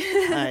don't.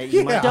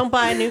 You might, Don't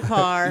buy a new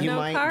car. you No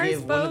might cars,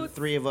 give one of the boats.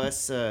 three of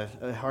us a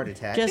heart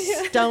attack.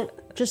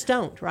 Just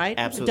don't, right?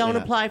 Absolutely Don't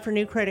not. apply for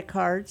new credit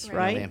cards,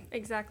 right? ma'am.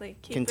 Exactly.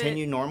 Keep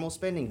Continue it. normal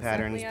spending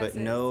patterns, exactly but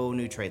as no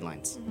new trade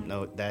lines.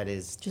 No, that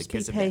is Just the be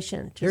kiss of death.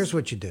 patient. Here's Just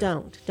what you do.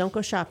 Don't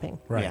go shopping.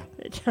 Right.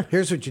 Yeah.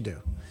 Here's what you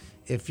do.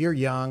 If you're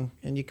young,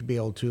 and you could be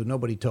old too,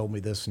 nobody told me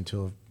this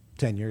until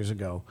 10 years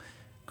ago.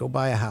 Go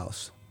buy a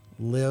house.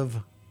 Live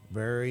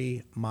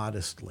very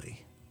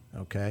modestly,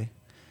 okay?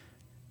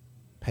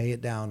 Pay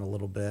it down a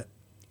little bit,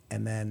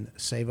 and then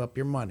save up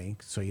your money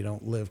so you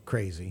don't live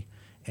crazy,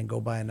 and go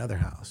buy another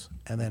house,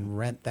 and then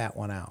rent that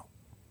one out,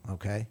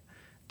 okay?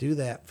 Do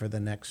that for the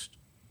next,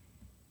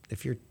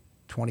 if you're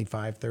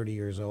 25, 30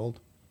 years old,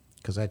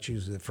 because that's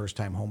usually the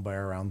first-time home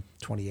buyer around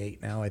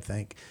 28 now, I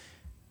think.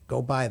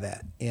 Go buy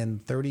that. In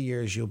 30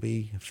 years, you'll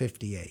be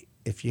 58.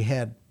 If you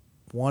had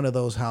one of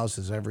those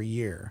houses every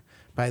year,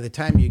 by the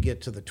time you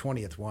get to the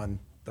 20th one,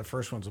 the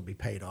first ones will be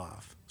paid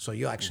off. So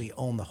you actually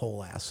own the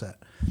whole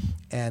asset.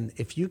 And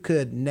if you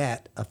could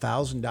net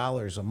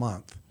 $1,000 a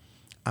month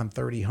on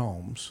 30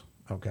 homes,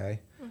 okay,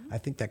 I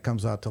think that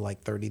comes out to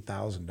like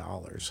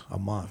 $30,000 a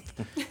month.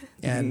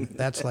 And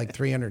that's like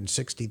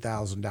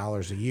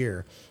 $360,000 a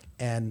year.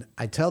 And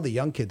I tell the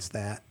young kids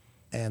that,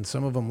 and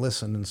some of them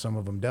listen and some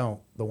of them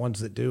don't. The ones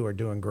that do are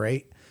doing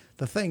great.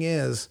 The thing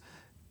is,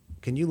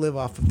 can you live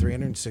off of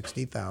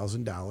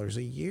 $360,000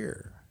 a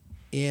year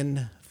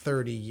in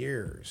 30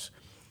 years?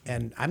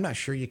 And I'm not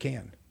sure you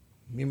can.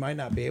 You might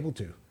not be able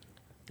to.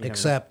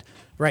 Except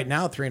right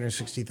now,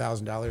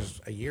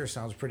 $360,000 a year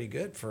sounds pretty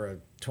good for a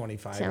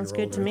 25-year-old. Sounds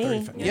good to or me.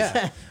 35.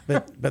 Yeah,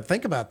 but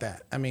think about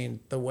that. I mean,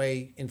 the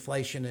way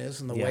inflation is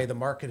and the way the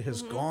market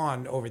has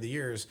gone over the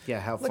years. Yeah,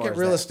 how look far at is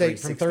real that estate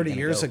from 360 30 gonna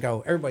years go?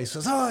 ago. Everybody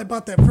says, "Oh, I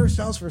bought that first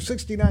house for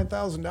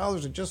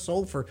 $69,000. It just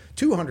sold for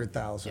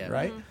 $200,000." Yeah.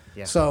 Right?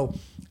 Yeah. So,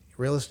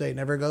 real estate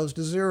never goes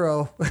to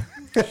zero.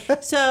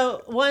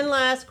 So one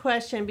last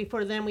question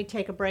before then we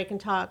take a break and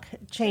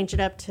change it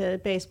up to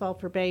baseball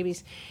for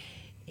babies.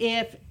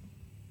 If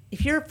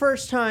you're a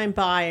first-time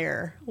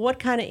buyer, what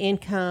kind of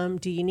income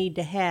do you need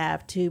to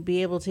have to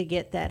be able to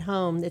get that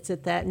home that's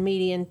at that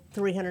median Great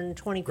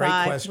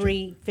 325, question.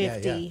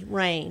 350 Yeah.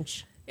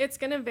 range? It's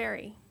going to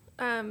vary.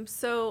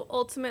 So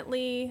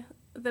ultimately,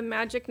 the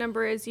magic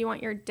number is you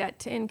want your debt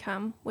to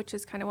income, which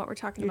is kind of what we're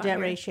talking Your about debt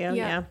here. ratio,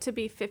 yeah. To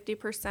be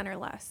 50% or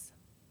less.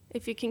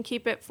 If you can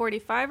keep it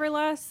 45 or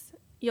less,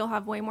 you'll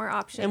have way more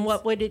options. And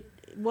what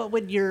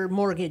would your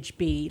mortgage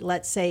be?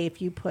 Let's say if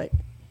you put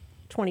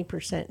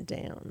 20%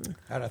 down.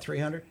 Out of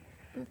 300,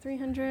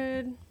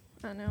 300,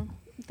 I don't know.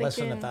 less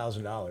than Thinking-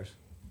 $1,000.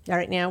 All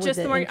right, now with Just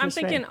the the mortgage. I'm interest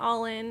rate. thinking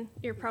all in,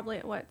 you're probably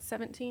at what,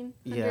 1,700,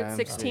 Yeah, I'm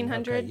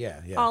 1,600? okay,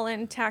 yeah. All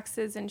in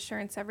taxes,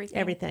 insurance, everything.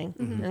 Everything.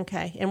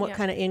 Okay. And what Yeah.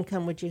 kind of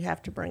income would you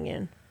have to bring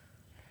in?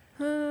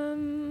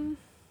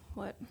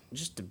 What?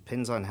 Just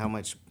depends on how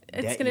much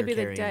It's debt going to you're be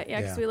the carrying. debt,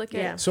 yeah, because Yeah. we look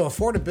Yeah. at So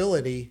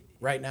affordability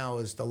right now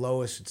is the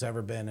lowest it's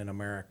ever been in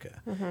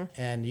America.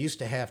 And you used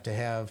to have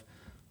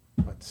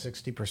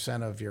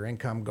 60% of your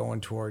income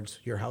going towards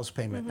your house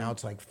payment. Now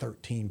it's like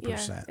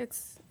 13%. yeah,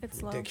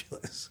 it's low.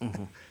 Ridiculous.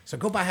 So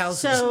go buy houses.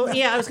 So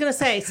yeah, I was going to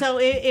say. So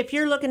if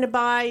you're looking to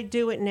buy,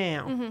 do it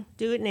now.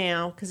 Do it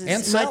now because And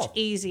it's sell. much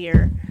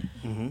easier.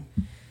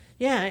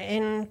 Yeah,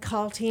 and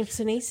call Team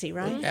Sinisi,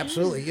 right?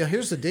 Absolutely. Yeah,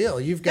 here's the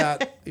deal. You've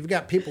got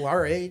people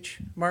our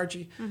age,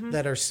 Margie,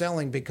 that are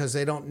selling because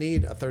they don't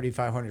need a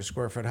 3,500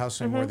 square foot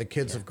house anymore. The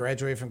kids have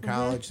graduated from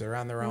college. They're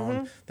on their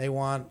own. They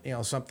want,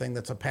 something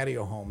that's a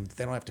patio home.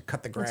 They don't have to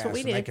cut the grass what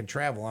we and they did. can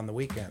travel on the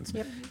weekends.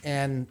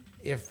 And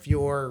if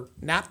you're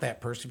not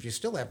that person, if you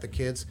still have the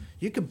kids,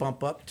 you can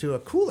bump up to a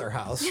cooler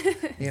house.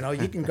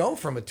 You can go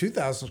from a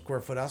 2,000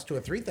 square foot house to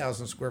a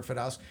 3,000 square foot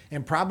house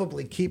and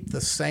probably keep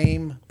the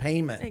same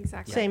payment.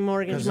 Exactly. Same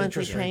mortgage Because monthly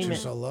interest rates are payment.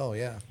 so low,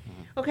 yeah.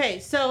 Okay,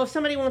 so if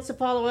somebody wants to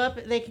follow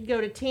up, they can go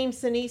to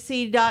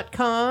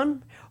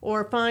teamsinisi.com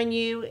or find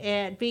you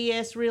at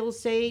VS Real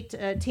Estate,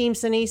 Team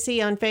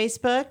Sinisi on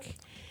Facebook,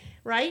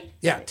 right?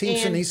 Yeah, And-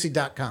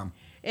 teamsinisi.com.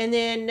 And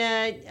then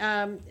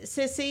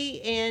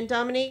Sissy and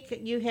Dominique,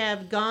 you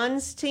have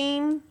Gon's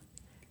team.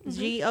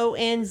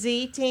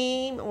 Gonz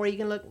team, or you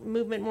can look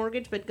Movement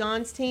Mortgage, but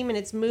Gonz team, and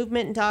it's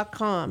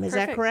movement.com. Is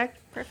that Perfect. correct?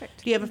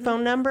 Perfect. Do you have a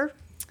phone number?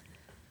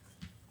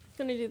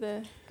 Going to do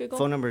the Google?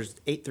 Phone number is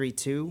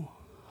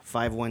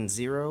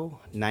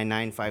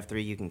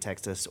 832-510-9953. You can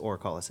text us or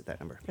call us at that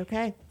number.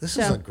 Okay. This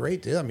So- is a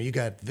great deal. I mean, you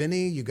got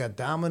Vinny, you got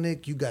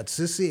Dominic, you got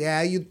Sissy.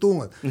 How you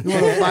doing? You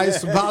want to buy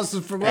some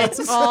houses from us?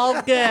 It's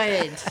all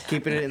good.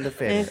 Keeping it in the And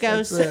family. it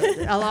goes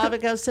a lot of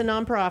it goes to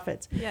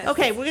nonprofits. Yes.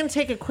 Okay, we're going to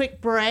take a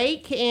quick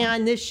break,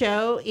 and this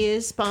show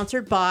is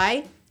sponsored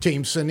by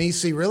Team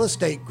Sinisi Real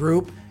Estate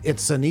Group.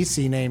 It's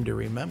Sinisi name to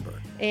remember.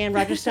 and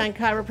Roger Stein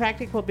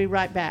Chiropractic. We'll be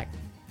right back.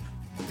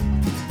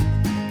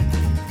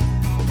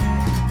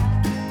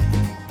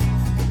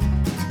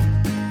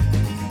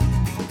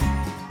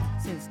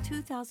 Since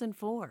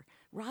 2004,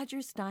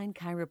 Roger Stein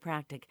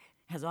Chiropractic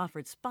has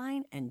offered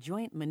spine and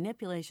joint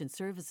manipulation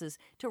services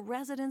to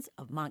residents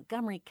of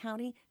Montgomery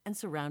County and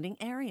surrounding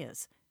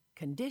areas.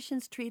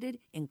 Conditions treated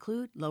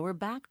include lower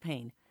back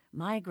pain,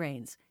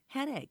 migraines,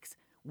 headaches,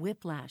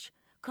 whiplash,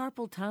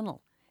 carpal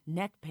tunnel,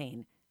 neck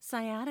pain,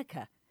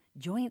 sciatica,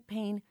 joint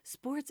pain,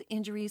 sports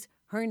injuries,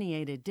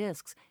 herniated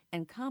discs,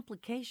 and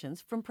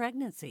complications from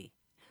pregnancy.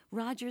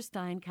 Roger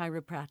Stein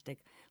Chiropractic,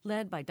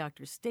 led by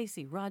Dr.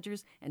 Stacy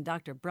Rogers and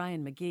Dr.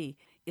 Brian McGee,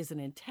 is an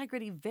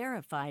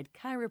integrity-verified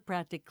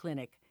chiropractic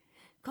clinic.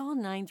 Call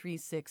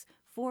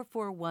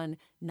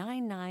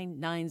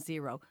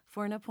 936-441-9990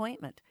 for an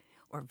appointment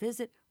or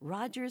visit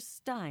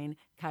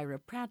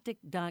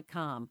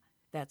rogerssteinchiropractic.com.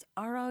 That's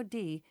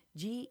RODGERSSTEIN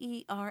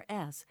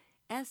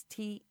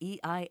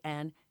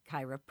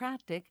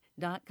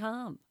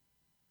chiropractic.com.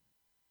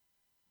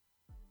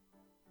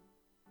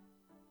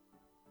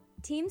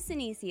 Team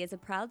Sinisi is a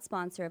proud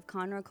sponsor of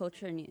Conroe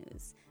Culture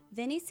News.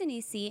 Vinny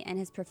Sinisi and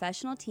his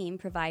professional team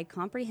provide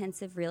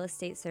comprehensive real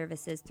estate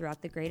services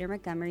throughout the greater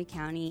Montgomery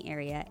County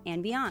area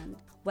and beyond.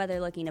 Whether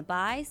looking to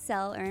buy,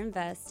 sell, or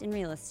invest in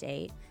real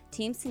estate,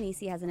 Team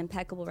Sinisi has an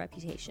impeccable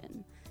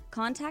reputation.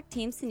 Contact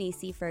Team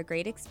Sinisi for a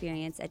great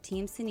experience at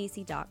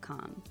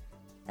teamsinisi.com.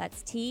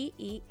 That's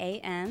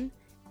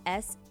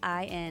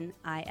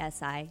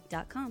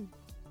TEAMSINISI.com.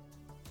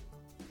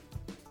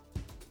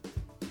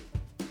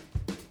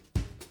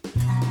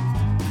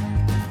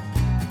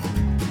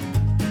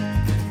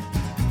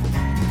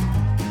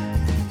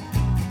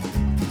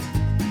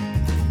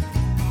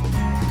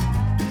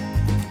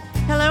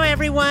 Hello,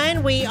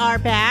 everyone. We are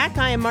back.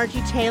 I am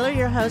Margie Taylor,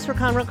 your host for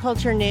Conroe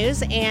Culture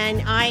News,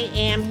 and I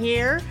am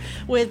here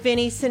with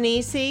Vinny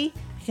Sinisi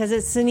because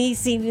it's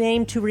Sinisi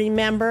name to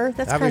remember.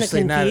 That's kind of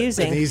Obviously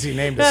confusing. not an easy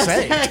name to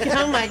say.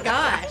 Oh my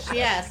gosh!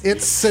 Yes.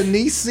 It's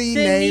Sinisi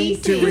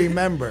name to Sinisi.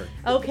 remember.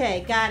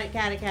 Okay, got it.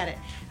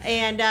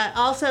 And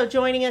also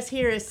joining us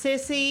here is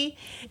Sissy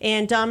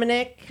and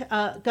Dominic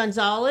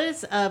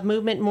Gonzalez of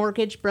Movement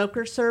Mortgage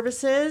Broker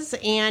Services.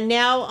 And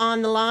now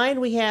on the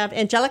line we have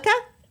Angelica.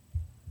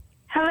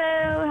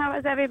 Hello, how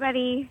is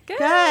everybody?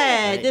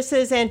 Good. This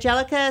is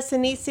Angelica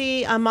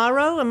Sinisi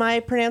Amaro. Am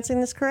I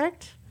pronouncing this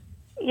correct?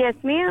 Yes,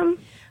 ma'am.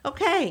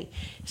 Okay.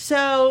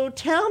 So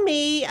tell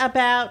me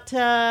about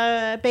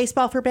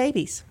Baseball for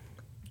Babies.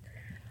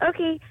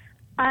 Okay,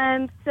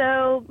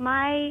 so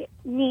my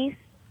niece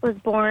was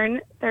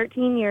born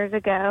 13 years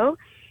ago,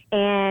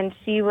 and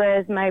she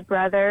was my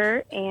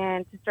brother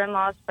and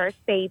sister-in-law's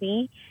first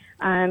baby.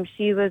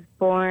 She was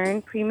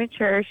born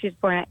premature. She was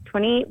born at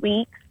 28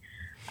 weeks.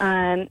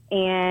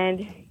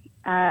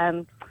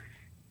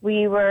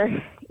 We were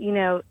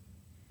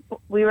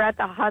at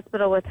the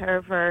hospital with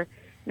her for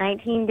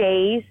 19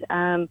 days.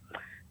 I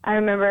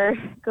remember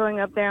going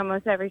up there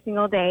almost every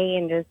single day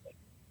and just,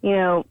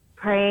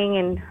 praying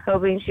and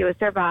hoping she would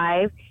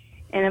survive.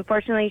 And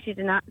unfortunately, she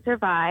did not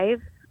survive.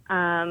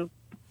 God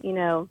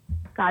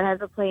has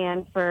a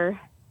plan for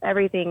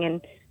everything,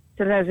 and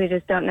sometimes we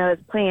just don't know his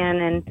plan.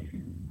 And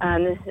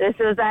this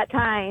was that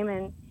time,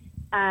 and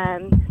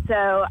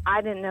so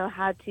I didn't know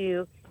how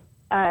to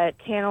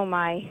channel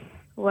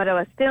what I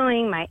was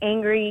feeling, my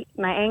anger,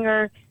 my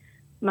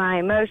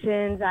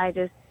emotions. I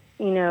just,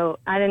 I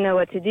didn't know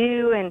what to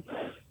do, and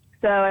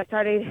so I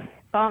started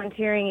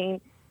volunteering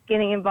and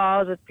getting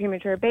involved with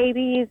premature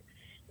babies,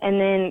 and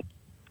then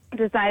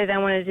decided I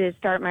wanted to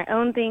start my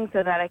own thing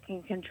so that I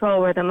can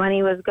control where the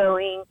money was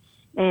going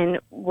and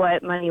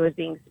what money was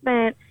being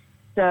spent.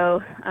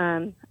 So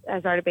I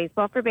started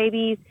Baseball for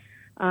Babies.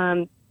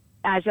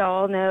 As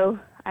y'all know,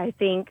 I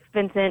think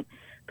Vincent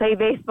played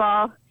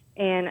baseball,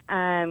 and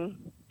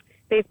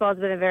baseball has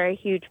been a very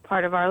huge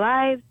part of our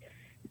lives.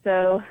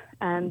 So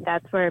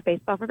that's where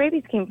Baseball for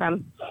Babies came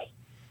from.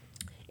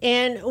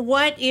 And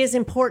what is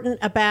important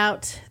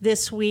about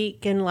this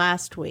week and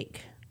last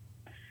week?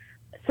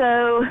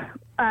 So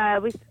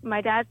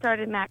my dad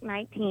started MAC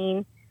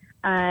 19,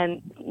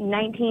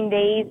 19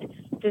 days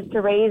just to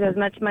raise as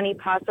much money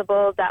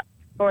possible that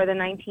for the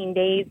 19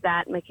 days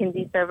that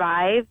Mackenzie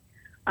survived.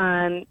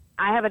 I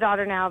have a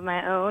daughter now of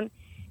my own,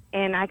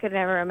 and I could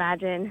never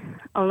imagine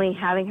only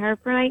having her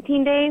for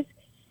 19 days.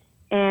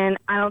 And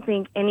I don't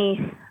think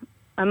any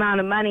amount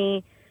of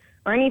money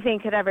or anything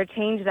could ever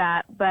change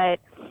that. But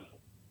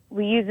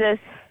we use this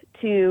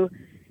to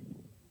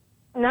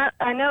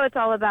I know it's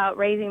all about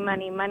raising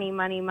money,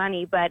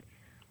 but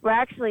we're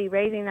actually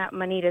raising that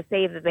money to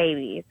save the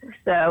babies.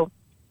 So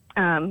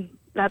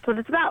that's what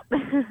it's about.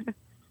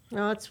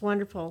 Oh, that's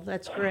wonderful.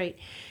 That's great.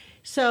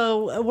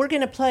 So we're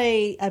going to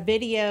play a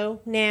video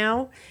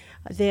now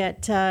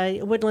that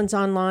Woodlands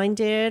Online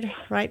did,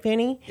 right,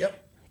 Vinny? Yep.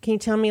 Can you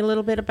tell me a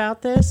little bit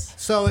about this?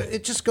 So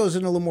it just goes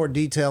into a little more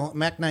detail.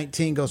 MAC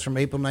 19 goes from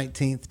April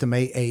 19th to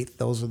May 8th.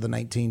 Those are the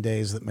 19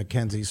 days that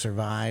Mackenzie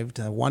survived.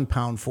 1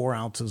 pound, 4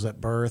 ounces at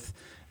birth.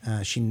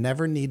 She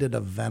never needed a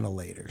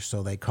ventilator,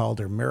 so they called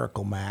her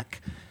Miracle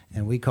Mac,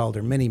 and we called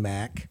her Mini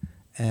Mac.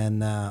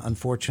 And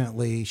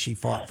unfortunately, she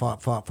fought,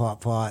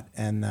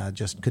 and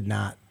just could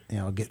not,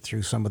 get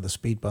through some of the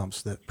speed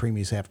bumps that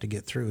preemies have to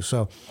get through.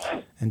 So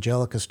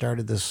Angelica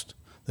started this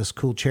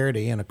cool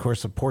charity, and of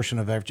course a portion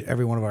of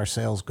every one of our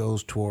sales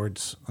goes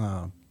towards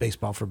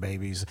Baseball for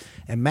Babies.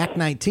 And MAC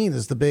 19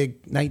 is the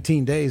big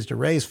 19 days to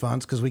raise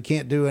funds, because we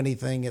can't do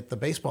anything at the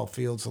baseball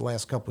fields the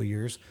last couple of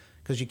years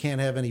because you can't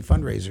have any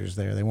fundraisers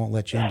there. They won't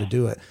let you in to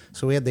do it.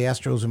 So we had the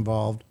Astros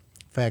involved.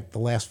 In fact, the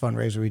last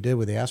fundraiser we did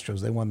with the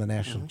Astros, they won the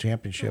national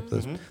championship,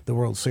 the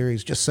World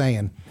Series. Just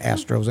saying,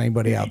 Astros,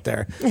 anybody out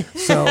there?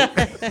 So,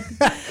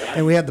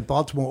 and we had the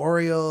Baltimore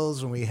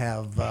Orioles, and we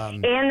have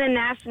and the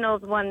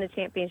Nationals won the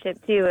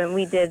championship too, and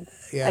we did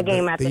a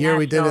game at the year Nationals.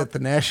 we did it at the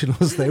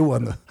Nationals, they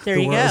won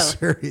the World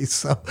Series.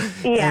 So,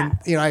 yeah.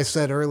 And I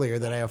said earlier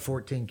that I have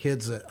 14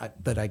 kids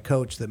that I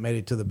coach that made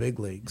it to the big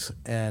leagues,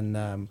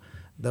 and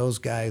those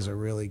guys are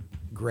really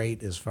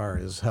great as far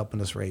as helping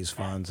us raise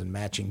funds and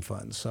matching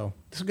funds. So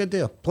it's a good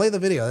deal. Play the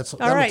video. That'll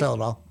tell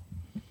it all.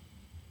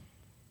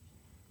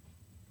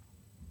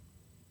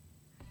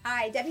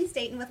 Hi, Debbie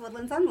Staten with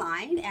Woodlands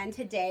Online, and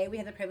today we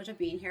have the privilege of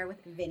being here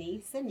with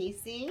Vinny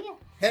Sinisi.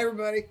 Hey,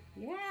 everybody.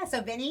 Yeah,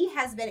 so Vinny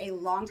has been a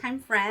longtime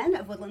friend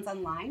of Woodlands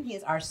Online. He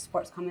is our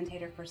sports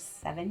commentator for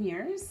 7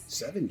 years.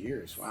 7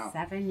 years, wow.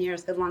 7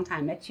 years, good long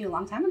time. Met you a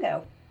long time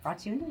ago.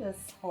 Brought you into this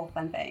whole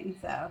fun thing,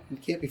 so. You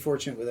can't be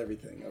fortunate with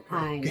everything,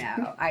 okay?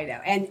 I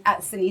know. And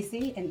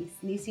Sinisi, and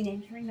Sinisi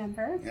name to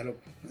remember.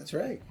 That's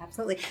right.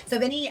 Absolutely. So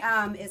Vinny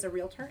is a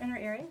realtor in our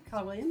area,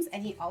 Keller Williams,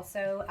 and he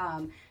also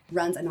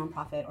runs a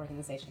nonprofit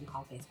organization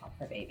called Baseball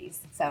for Babies.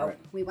 So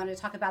we wanted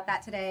to talk about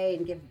that today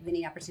and give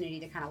Vinny the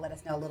opportunity to kind of let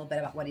us know a little bit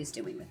about what he's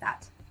doing with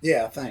that.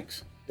 Yeah,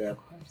 thanks, Deb.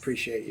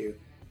 Appreciate you,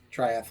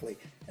 triathlete.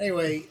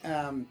 Anyway,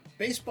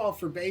 Baseball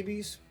for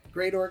Babies,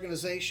 great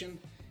organization.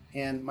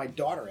 And my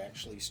daughter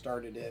actually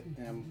started it.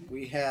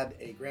 We had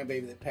a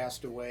grandbaby that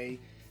passed away.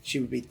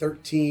 She would be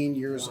 13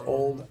 years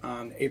old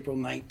on April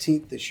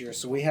 19th this year.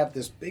 So we have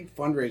this big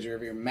fundraiser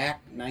every year, MAC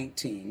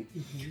 19.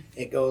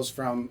 It goes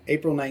from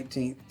April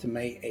 19th to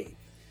May 8th.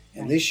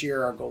 And this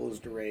year our goal is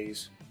to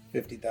raise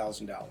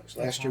 $50,000.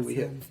 Last year we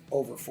hit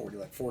over 40,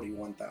 like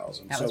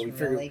 41,000. That was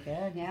really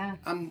good, yeah.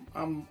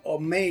 I'm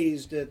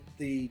amazed at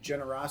the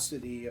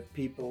generosity of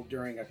people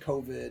during a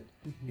COVID,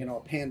 a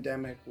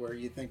pandemic where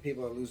you think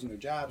people are losing their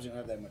jobs, you don't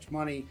have that much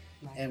money,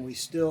 and we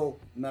still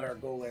met our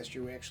goal last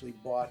year. We actually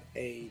bought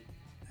a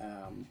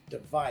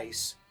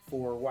device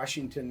for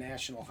Washington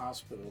National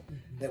Hospital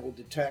that will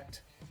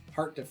detect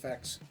heart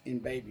defects in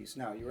babies.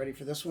 Now, you ready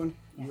for this one?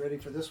 You ready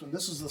for this one?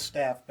 This is the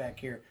staff back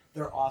here.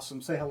 They're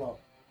awesome. Say hello.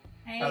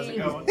 Hey. How's it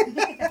going?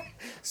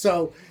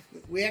 So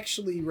we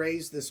actually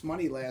raised this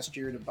money last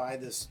year to buy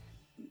this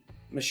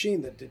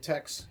machine that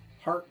detects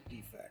heart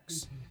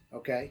defects.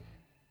 Okay,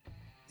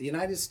 the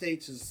United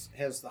States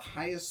has the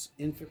highest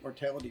infant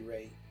mortality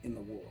rate in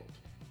the world,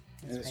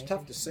 and it's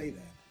tough to say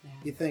that. Yeah.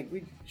 You think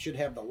we should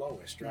have the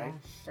lowest, right?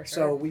 Yeah, for sure.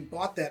 So we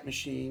bought that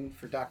machine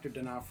for Dr.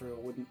 D'Onofrio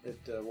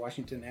at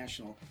Washington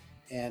National,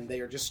 and they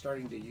are just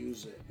starting to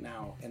use it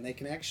now, and they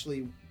can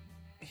actually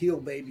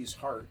heal babies'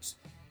 hearts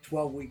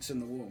 12 weeks in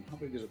the womb. How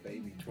big is a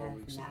baby? 12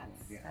 weeks in the womb.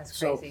 Yeah. That's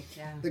so crazy.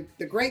 Yeah.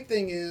 The great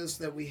thing is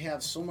that we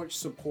have so much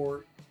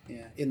support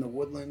in the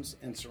Woodlands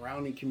and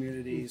surrounding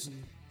communities.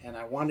 And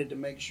I wanted to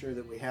make sure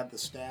that we have the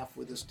staff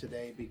with us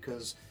today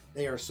because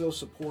they are so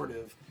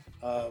supportive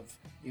of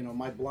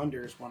my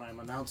blunders when I'm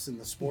announcing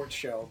the sports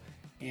show,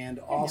 and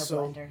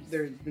also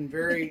they've been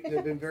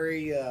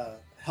very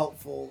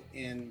helpful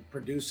in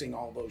producing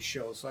all those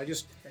shows. So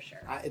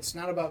it's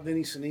not about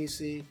Vinny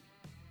Sinisi.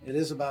 It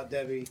is about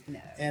Debbie,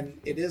 and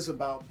it is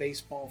about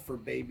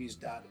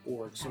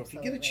baseballforbabies.org. So if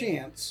you get a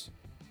chance,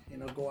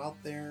 go out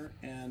there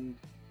and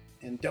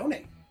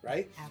donate,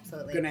 right?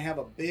 Absolutely. We're going to have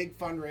a big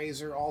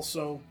fundraiser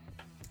also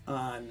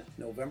on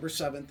November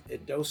 7th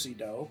at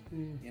Do-Si-Do.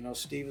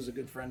 Steve is a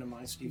good friend of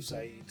mine, Steve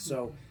Said.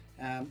 So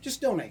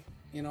just donate.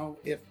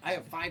 If I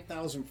have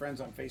 5,000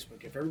 friends on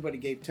Facebook, if everybody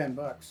gave $10,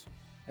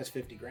 that's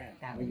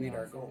 $50,000. We meet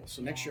our goal.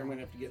 So next year I'm going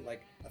to have to get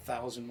like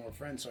 1,000 more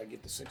friends so I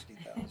get to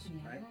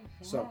 60,000, right?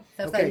 So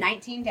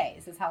 19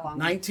 days is how long?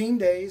 19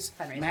 days.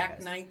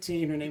 MAC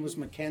 19. Her name was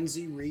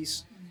Mackenzie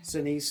Reese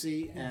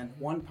Sinisi, and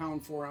 1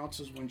 pound 4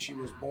 ounces when she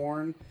was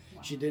born.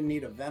 She didn't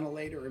need a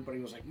ventilator. Everybody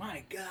was like,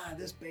 "My God,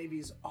 this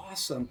baby's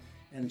awesome!"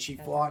 And she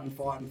fought and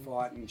fought and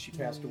fought, and she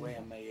passed away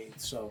on May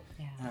 8th. So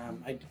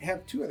I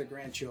have 2 other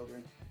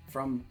grandchildren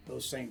from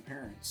those same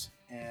parents,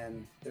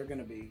 and they're going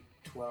to be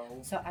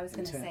 12. So I was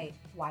going and to 10. say,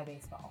 why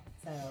baseball?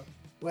 So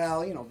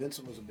Well, you know,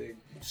 Vincent was a big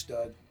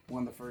stud,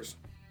 won the first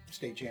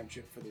state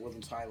championship for the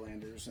Woodlands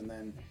Highlanders, and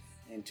then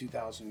in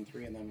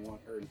 2003 and then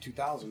in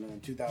 2000 and then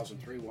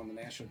 2003 won the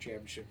national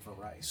championship for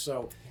Rice.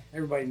 So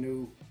everybody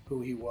knew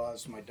who he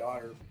was. My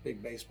daughter,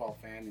 big baseball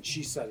fan, and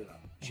she set it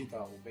up. She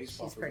thought, well,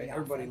 baseball She's for pretty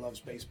everybody awesome. loves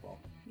baseball.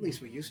 At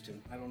least we used to.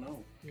 I don't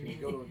know. Can you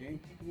go to a game?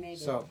 maybe.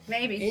 So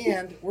Maybe.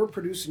 And we're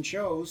producing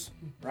shows,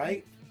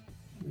 right?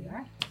 We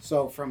are.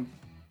 So from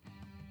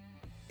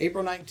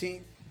April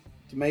 19th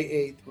to May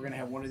 8th, we're going to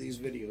have one of these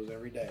videos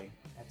every day.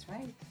 That's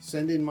right.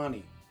 Send in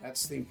money.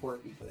 That's the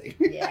important thing.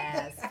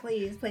 Yes,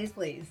 please, please,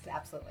 please.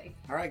 Absolutely.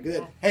 All right,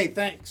 good. Yeah. Hey,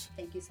 thanks.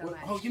 Thank you so Well,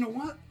 much. oh, you know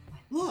what?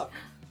 Look.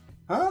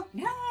 Huh?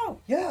 No.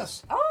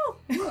 Yes. Oh.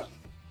 Look.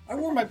 I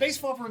wore my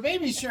Baseball for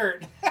Babies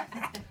shirt.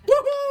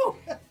 Woohoo!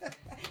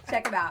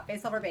 Check them out.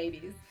 Baseball for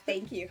Babies.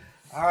 Thank you.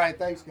 All right,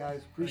 thanks,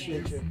 guys.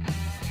 Appreciate you.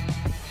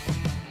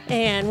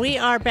 And we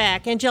are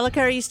back. Angelica,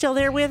 are you still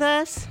there with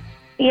us?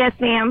 Yes,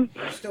 ma'am.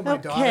 Still my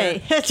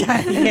Okay.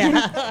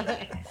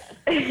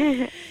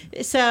 Yeah.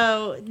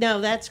 So,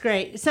 no, that's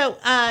great. So,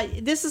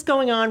 this is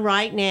going on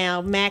right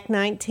now, MAC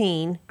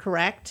 19,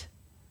 correct?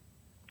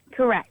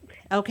 Correct.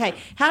 Okay.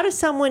 How does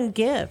someone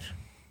give?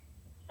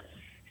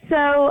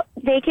 So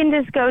they can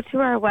just go to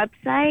our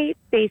website,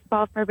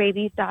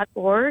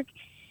 baseballforbabies.org,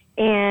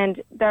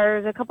 and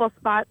there's a couple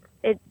spots.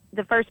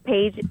 The first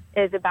page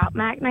is about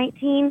MAC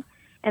 19,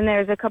 and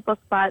there's a couple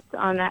spots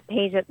on that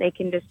page that they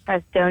can just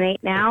press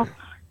donate now.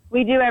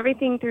 We do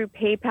everything through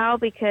PayPal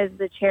because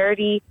the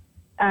charity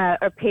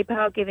or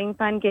PayPal Giving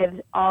Fund gives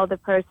all the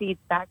proceeds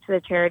back to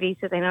the charity,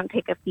 so they don't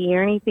take a fee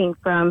or anything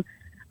from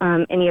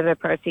any of the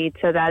proceeds.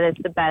 So that is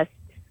the best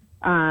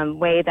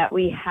way that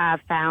we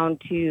have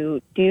found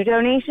to do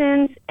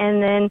donations.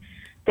 And then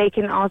they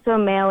can also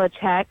mail a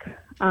check.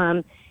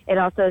 It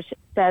also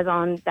says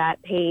on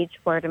that page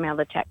where to mail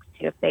the checks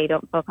to if they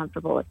don't feel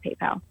comfortable with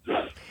PayPal.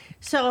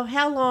 So,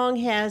 how long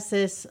has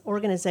this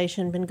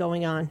organization been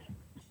going on?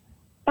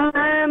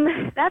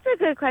 That's a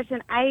good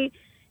question. I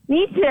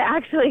need to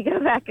actually go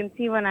back and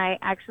see when I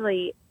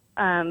actually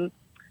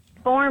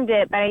formed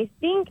it, but I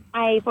think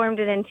I formed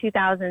it in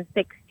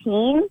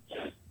 2016.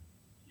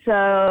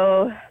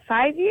 So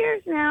 5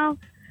 years now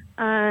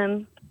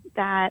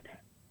that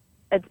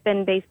it's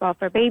been Baseball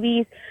for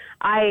Babies.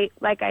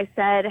 Like I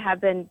said, have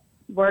been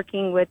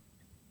working with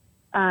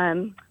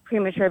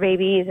premature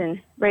babies and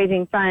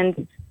raising funds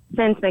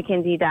since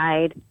Mackenzie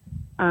died.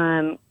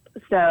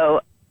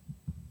 So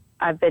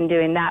I've been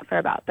doing that for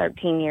about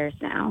 13 years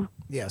now.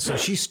 Yeah, so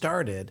she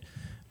started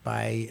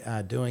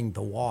by doing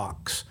the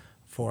walks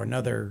for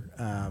another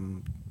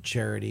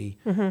charity.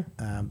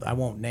 I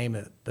won't name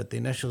it, but the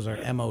initials are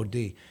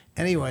MOD.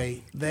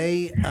 Anyway,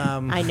 they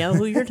I know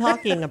who you're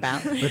talking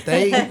about. but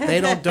they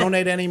don't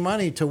donate any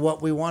money to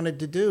what we wanted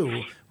to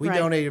do. We Right.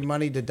 donated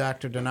money to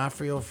Dr.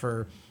 D'Onofrio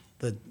for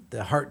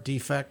the heart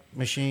defect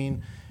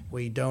machine.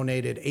 We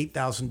donated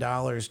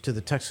 $8,000 to the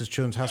Texas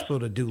Children's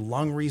Hospital to do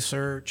lung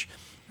research.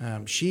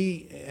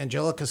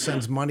 Angelica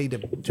sends money to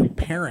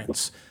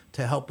parents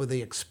to help with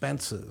the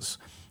expenses,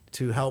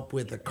 to help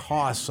with the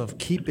costs of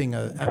keeping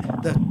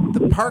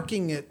the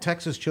parking at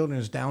Texas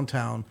Children's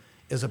downtown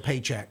is a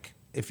paycheck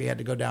if you had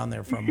to go down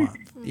there for a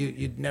month.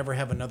 You'd never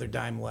have another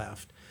dime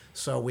left.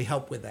 So we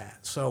help with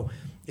that. So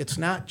it's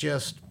not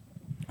just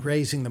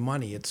raising the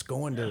money, it's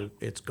going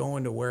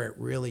to where it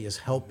really is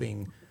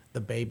helping the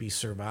baby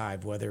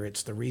survive, whether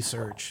it's the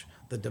research,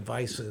 the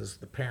devices,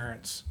 the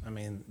parents. I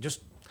mean,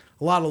 just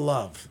a lot of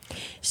love.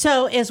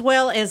 So, as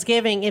well as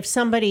giving, if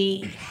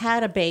somebody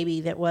had a baby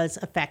that was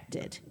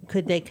affected,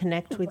 could they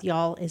connect with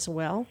y'all as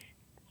well?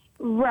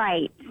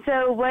 Right.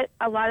 So what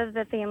a lot of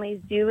the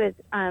families do is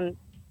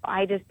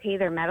I just pay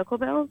their medical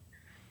bills.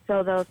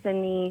 So they'll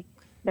send me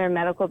their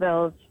medical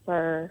bills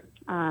for,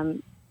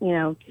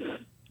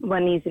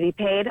 what needs to be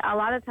paid. A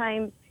lot of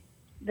times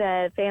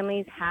the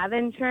families have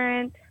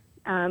insurance,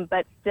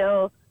 but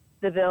still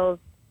the bills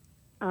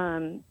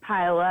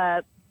pile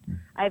up.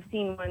 I've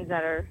seen ones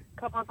that are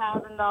a couple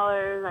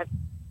 $1,000. I've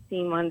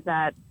seen ones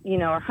that,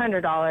 are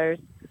 $100.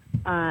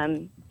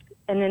 And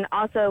then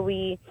also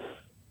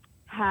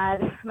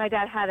my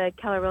dad had a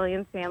Keller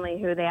Williams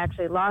family who they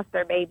actually lost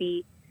their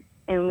baby,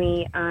 and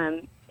we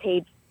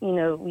paid,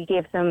 we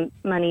gave some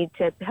money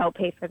to help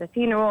pay for the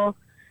funeral.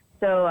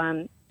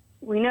 So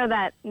we know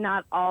that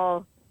not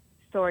all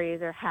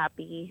stories are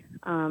happy,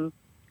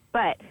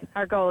 but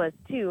our goal is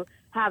to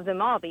have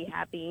them all be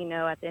happy.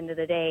 At the end of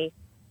the day,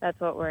 that's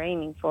what we're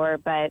aiming for.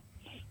 But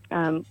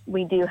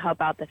we do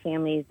help out the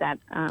families that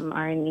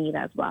are in need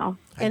as well.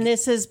 And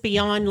this is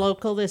beyond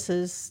local, this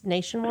is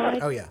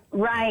nationwide? Oh, yeah.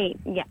 Right,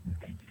 yeah.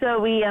 So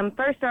we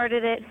first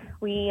started it.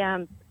 We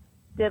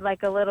did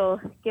like a little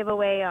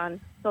giveaway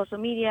on social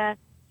media,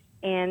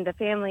 and the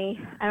family,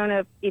 I don't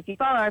know if you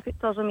follow our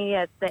social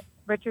media, it's the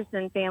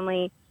Richardson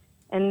family,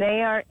 and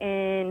they are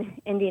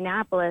in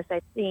Indianapolis,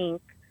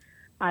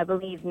 I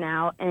believe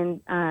now.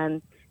 And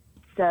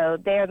so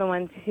they're the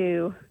ones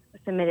who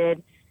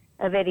submitted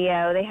a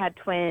video. They had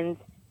twins,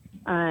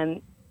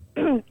 and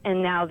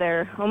now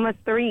they're almost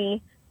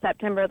 3,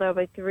 September they'll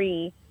be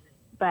 3.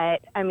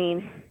 But I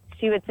mean,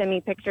 she would send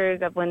me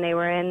pictures of when they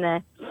were in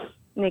the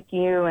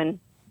NICU, and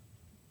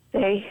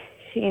they,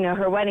 you know,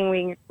 her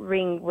wedding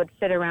ring would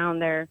fit around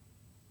their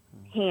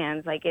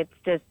hands. Like, it's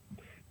just,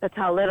 that's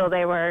how little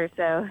they were.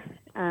 So,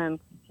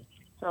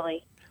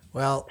 really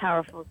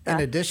powerful stuff.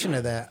 In addition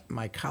to that,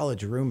 my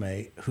college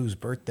roommate, whose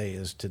birthday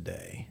is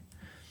today,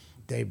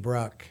 Dave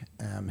Bruck,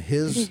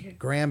 his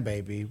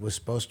grandbaby was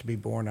supposed to be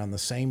born on the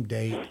same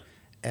date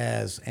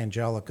as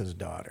Angelica's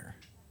daughter.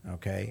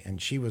 Okay.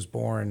 And she was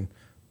born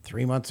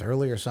 3 months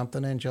early or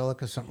something,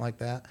 Angelica, something like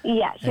that.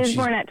 Yeah, she was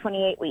born at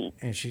 28 weeks.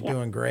 And she's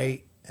doing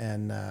great.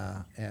 And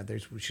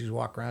she's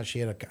walking around. She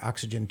had an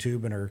oxygen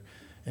tube in her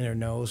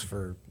nose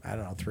for, I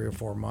don't know, 3 or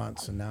 4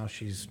 months, and now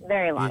she's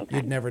very long.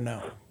 You'd never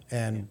know.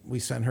 And we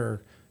sent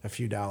her a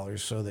few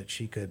dollars so that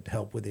she could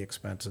help with the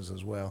expenses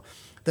as well.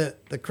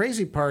 The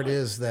crazy part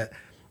is that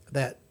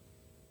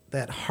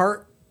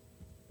heart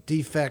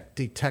defect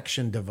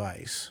detection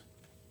device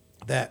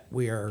that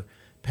we are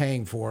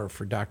paying for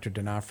Dr.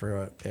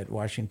 D'Onofrio at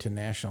Washington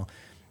National,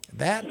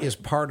 that is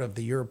part of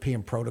the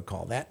European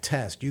protocol. That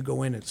test, you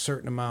go in at a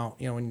certain amount,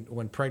 you know,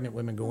 when pregnant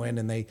women go in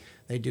and they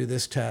do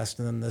this test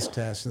and then this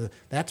test, and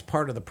that's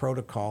part of the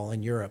protocol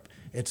in Europe.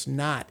 It's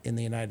not in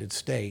the United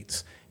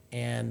States,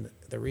 and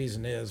the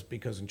reason is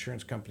because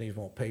insurance companies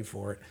won't pay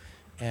for it.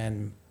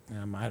 And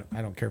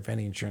I don't care if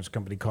any insurance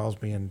company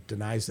calls me and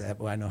denies that,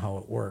 but I know how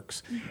it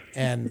works.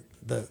 And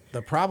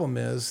the problem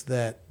is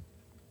that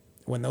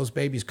when those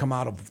babies come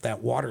out of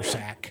that water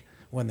sac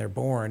when they're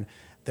born,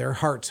 their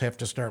hearts have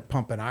to start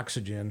pumping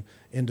oxygen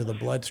into the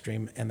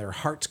bloodstream, and their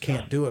hearts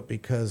can't do it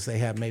because they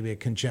have maybe a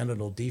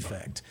congenital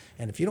defect.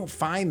 And if you don't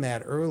find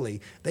that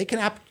early, they can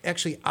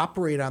actually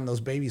operate on those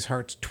babies'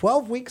 hearts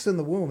 12 weeks in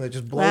the womb. That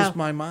just blows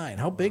my mind.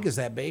 How big is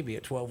that baby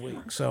at 12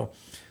 weeks? So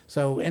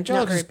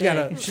Angelica's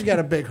got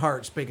a big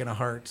heart, speaking of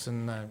hearts,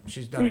 and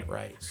she's done it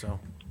right. So.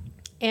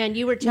 And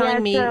you were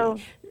telling me,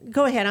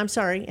 go ahead, I'm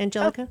sorry,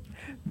 Angelica.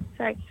 Oh,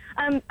 sorry.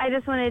 I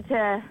just wanted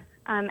to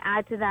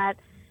add to that.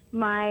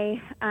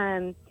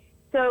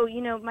 So,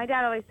 you know, my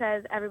dad always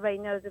says everybody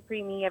knows a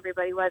preemie,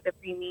 everybody was a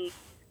preemie,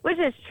 which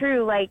is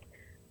true. Like,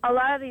 a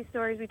lot of these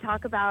stories we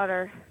talk about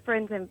are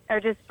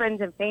just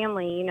friends and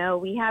family. You know,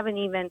 we haven't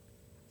even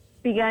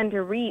begun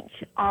to reach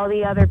all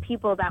the other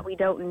people that we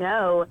don't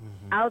know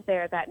out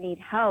there that need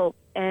help.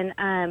 And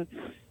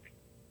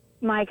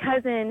my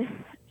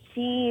cousin,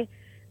 she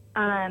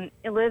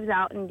lives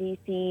out in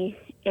D.C.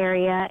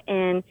 area,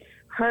 and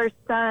her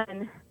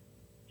son,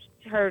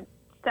 her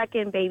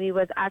second baby,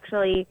 was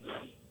actually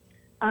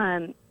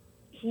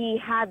he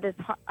had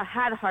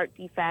a heart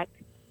defect,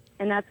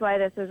 and that's why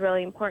this was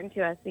really important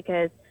to us,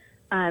 because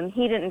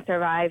he didn't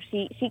survive.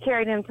 She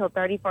carried him till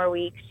 34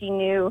 weeks. She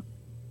knew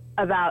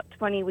about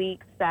 20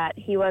 weeks that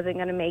he wasn't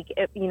going to make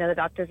it. You know, the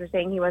doctors were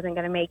saying he wasn't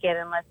going to make it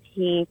unless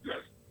he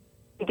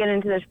could get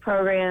into this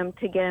program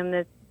to get him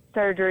this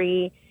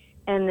surgery,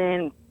 and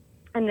then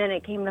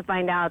it came to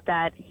find out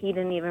that he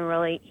didn't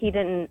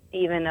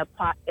even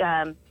apply.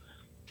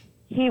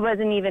 He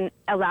wasn't even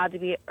allowed to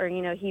be, or,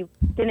 you know, he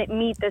didn't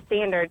meet the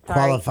standards.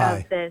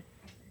 Qualify.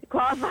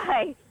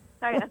 Qualify.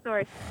 Sorry, that's the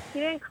word. He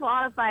didn't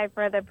qualify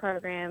for the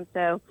program,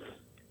 so,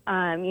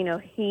 you know,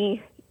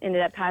 he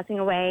ended up passing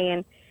away,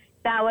 and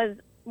that was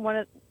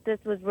this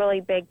was really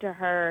big to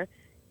her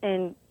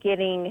in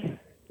getting,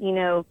 you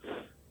know,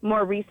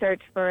 more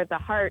research for the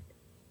heart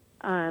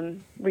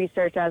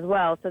research as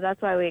well. So that's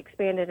why we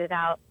expanded it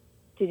out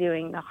to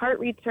doing the heart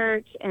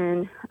research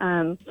and,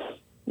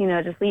 you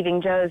know, just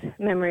leaving Joe's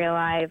memory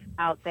alive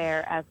out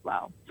there as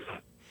well.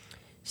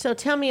 So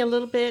tell me a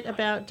little bit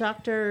about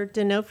Dr.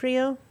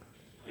 D'Onofrio.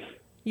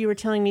 You were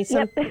telling me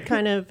some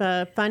kind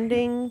of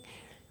funding,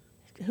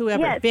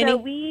 whoever,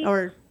 Vinny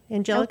or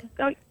Angelica?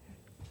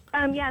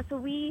 So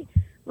we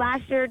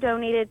last year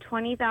donated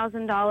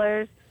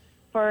 $20,000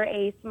 for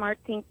a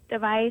SmartSync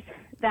device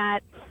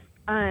that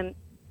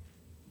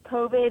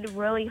COVID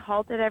really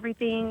halted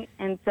everything,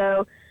 and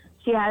so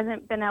she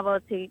hasn't been able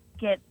to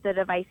get the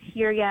device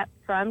here yet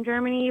from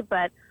Germany,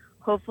 but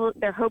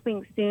they're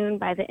hoping soon,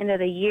 by the end of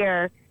the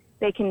year,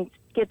 they can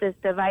get this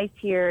device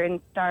here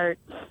and start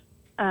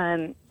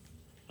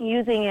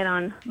using it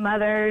on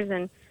mothers.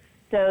 And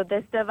so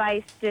this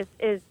device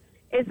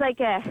it's like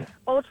a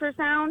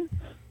ultrasound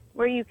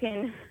where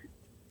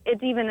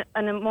it's even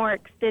a more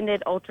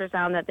extended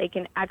ultrasound that they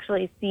can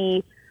actually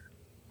see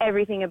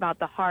everything about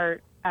the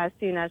heart as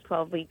soon as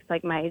 12 weeks,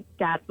 like my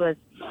dad was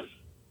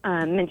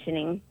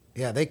mentioning.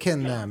 Yeah, they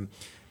can,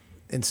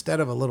 instead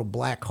of a little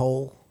black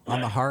hole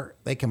on the heart,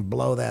 they can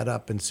blow that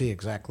up and see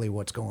exactly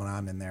what's going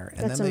on in there.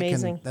 And That's then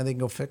amazing. Then they can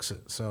go fix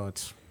it. So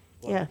it's...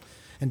 Yeah.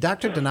 And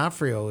Dr.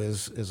 D'Onofrio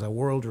is a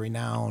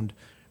world-renowned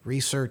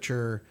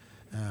researcher,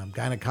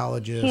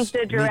 gynecologist. She's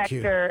the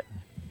director.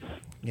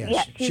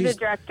 Yes, she's the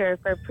director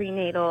for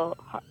prenatal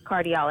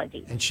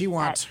cardiology. And she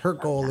wants, her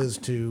goal is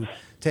to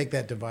take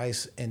that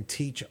device and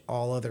teach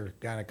all other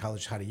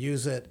gynecologists how to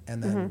use it,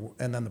 and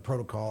then the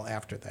protocol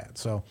after that.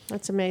 So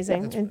that's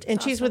amazing.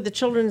 And she's with the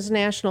Children's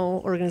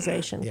National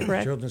Organization,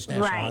 correct? Children's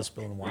National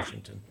Hospital in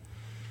Washington.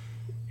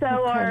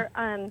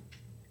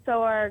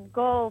 So our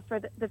goal for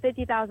the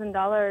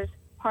 $50,000,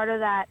 part of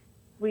that,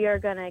 we are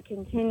going to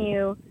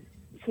continue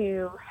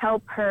to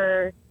help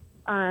her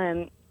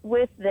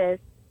with this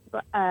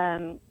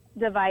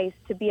device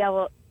to be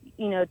able,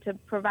 to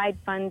provide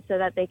funds so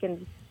that they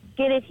can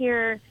get it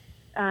here.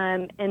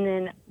 And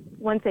then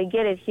once they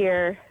get it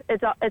here,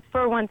 it's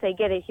for once they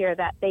get it here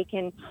that they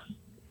can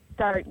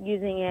start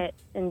using it,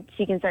 and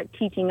she can start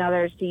teaching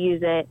others to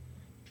use it.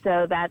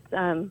 So that's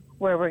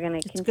where we're going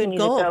to continue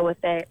to go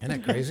with it.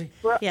 Isn't that crazy?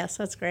 Yes,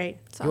 that's great.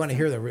 You want to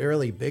hear the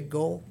really big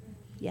goal?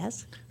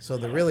 Yes. So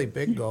the really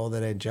big goal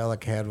that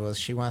Angelica had was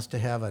she wants to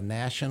have a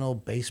National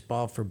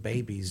Baseball for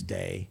Babies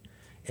Day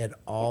at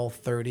all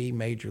 30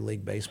 Major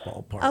League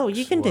Baseball parks. Oh,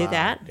 you can do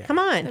that. Yeah. Come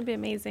on. That'd be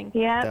amazing.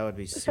 Yeah. That would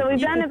be So we've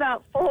super done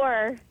about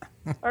 4,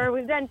 or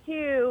we've done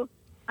 2,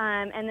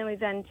 and then we've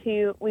done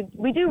 2.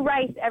 We do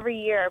Rice every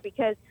year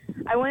because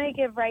I want to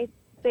give Rice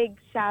a big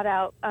shout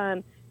out.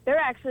 They're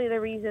actually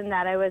the reason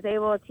that I was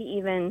able to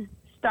even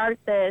start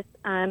this.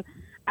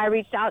 I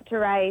reached out to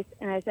Rice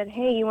and I said,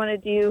 hey, you want to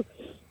do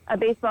a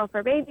Baseball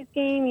for Babies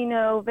game,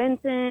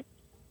 Vincent?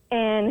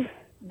 And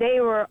they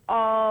were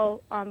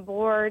all on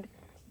board.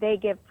 They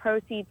give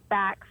proceeds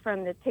back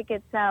from the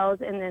ticket sales,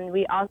 and then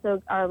we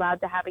also are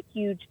allowed to have a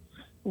huge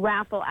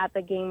raffle at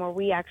the game where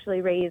we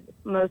actually raise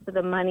most of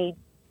the money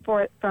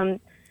for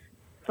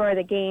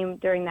the game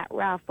during that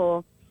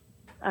raffle.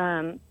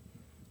 And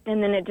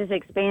then it just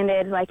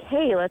expanded, like,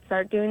 hey, let's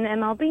start doing the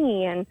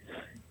MLB. And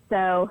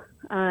so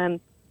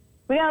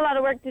we got a lot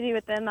of work to do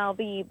with the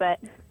MLB, but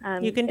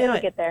you can do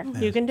it. Get there.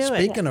 You can do it.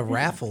 Speaking of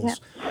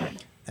raffles,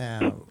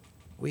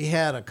 we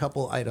had a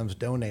couple items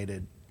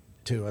donated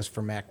to us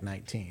for MAC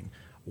 19,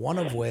 one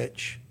of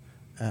which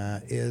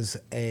is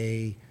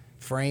a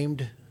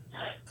framed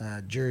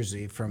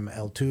jersey from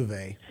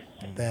Altuve.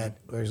 That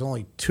there's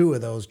only 2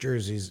 of those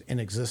jerseys in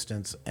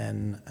existence,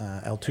 and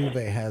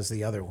Altuve has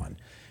the other one.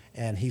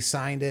 And he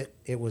signed it.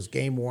 It was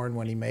game worn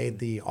when he made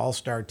the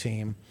All-Star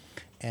team.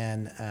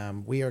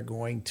 And we are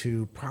going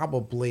to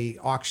probably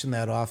auction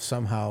that off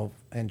somehow.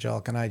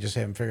 Angelica and I just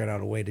haven't figured out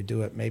a way to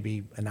do it,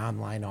 maybe an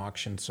online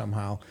auction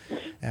somehow.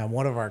 And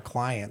one of our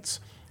clients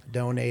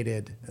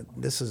donated,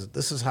 this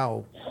is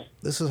how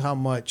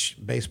much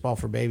Baseball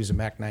for Babies and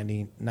MAC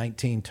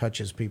 19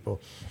 touches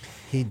people.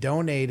 He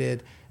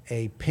donated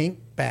a pink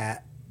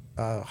bat,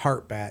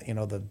 heart bat,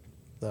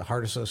 the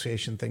Heart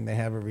Association thing they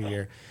have every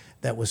year,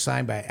 that was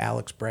signed by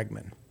Alex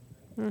Bregman.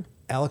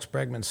 Alex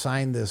Bregman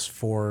signed this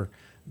for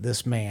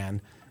this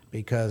man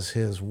because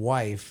his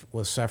wife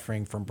was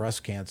suffering from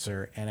breast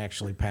cancer and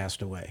actually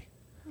passed away.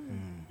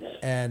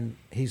 And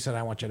he said,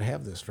 I want you to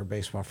have this for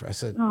Baseball for. I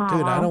said, dude,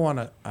 I don't want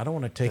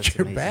to take That's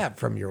your amazing. bat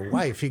from your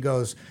wife. He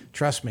goes,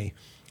 trust me,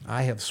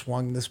 I have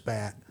swung this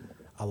bat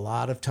a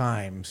lot of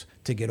times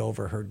to get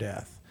over her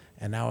death.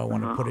 And now I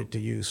want to put it to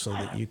use so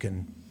that you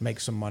can make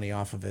some money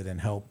off of it and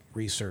help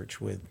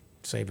research with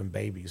saving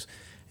babies.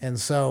 And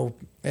so,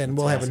 and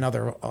we'll have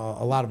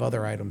a lot of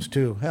other items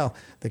too. Hell,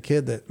 the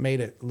kid that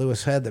made it,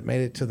 Lewis Head, that made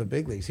it to the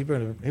big leagues, he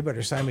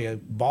better sign me a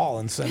ball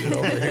and send it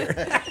over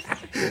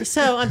here.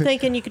 So I'm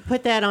thinking you could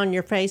put that on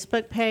your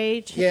Facebook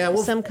page. Yeah,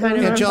 some kind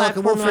of Angelica,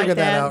 platform we'll figure like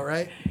that out,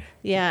 right?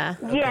 Yeah.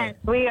 Okay. Yes,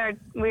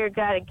 we're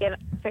got to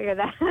figure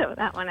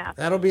that one out.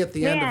 That'll be at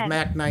the end of Man.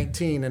 MAC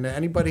 19, and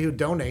anybody who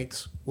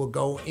donates will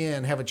go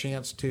in, have a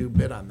chance to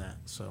bid on that.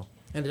 So,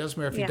 and it doesn't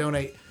matter if you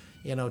donate,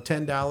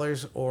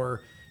 $10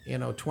 or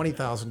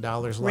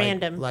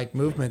 $20,000 like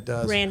Movement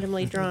does.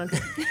 Randomly drawn.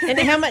 And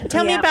how much?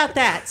 Tell me about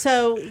that.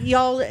 So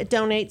y'all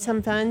donate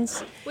some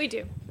funds. We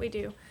do.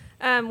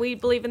 We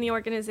believe in the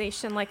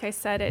organization. Like I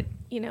said, it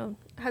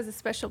has a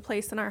special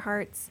place in our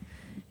hearts,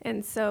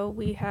 and so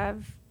we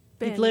have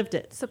been You've lived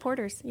it.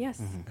 Supporters.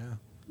 Yes. Yeah.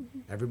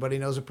 Everybody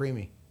knows a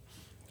preemie.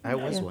 I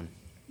was one.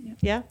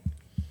 Yeah.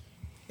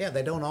 Yeah,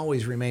 they don't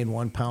always remain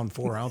 1 pound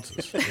 4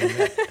 ounces.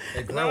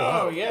 They grow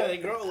Oh up. yeah, they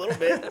grow a little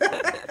bit.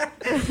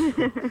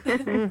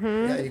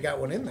 Yeah, you got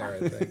one in there,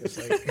 I think. It's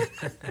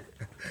like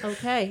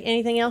Okay.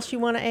 Anything else you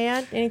want to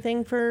add?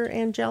 Anything for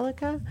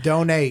Angelica?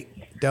 donate,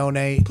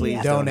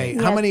 Please donate.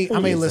 donate. How many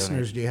Please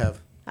listeners do you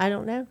have? I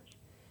don't know.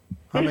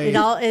 How many?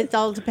 It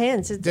all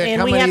depends. Dick,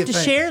 and how we many have you to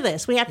think? share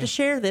this. We have to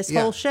share this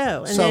Yeah. whole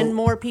show, and So, then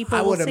more people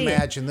I will would see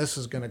imagine this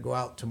is going to go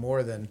out to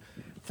more than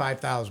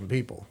 5,000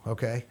 people.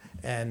 Okay,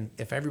 and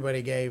if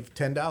everybody gave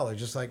 $10,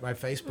 just like my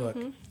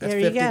Facebook, that's There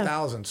you go.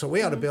 50,000. So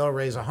we ought to be able to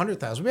raise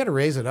 100,000. We got to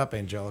raise it up,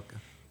 Angelica.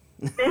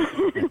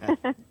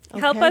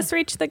 Help Okay. us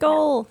reach the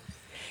goal.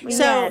 it.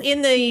 So, Yes,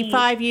 in the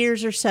 5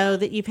 years or so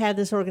that you've had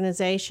this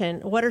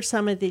organization, what are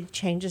some of the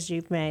changes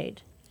you've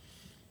made?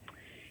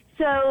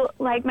 So,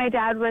 like my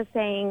dad was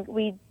saying,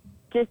 we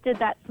just did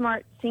that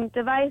smart sync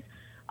device.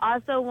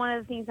 Also, one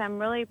of the things I'm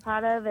really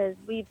proud of is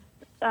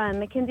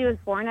Mackenzie was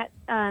born at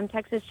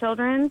Texas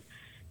Children's.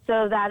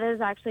 So that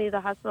is actually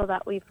the hospital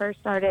that we first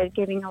started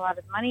giving a lot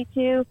of money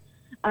to.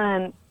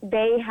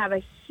 They have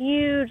a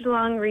huge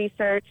lung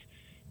research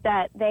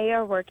that they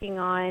are working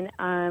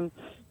on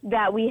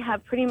that we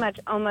have pretty much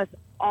almost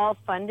all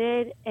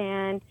funded.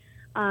 And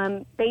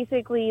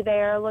basically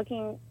they are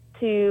looking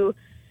to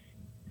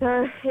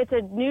it's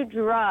a new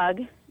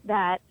drug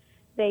that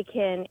they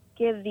can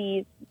give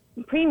these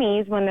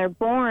preemies when they're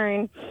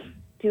born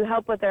to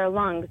help with their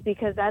lungs,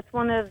 because that's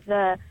one of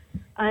the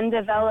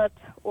undeveloped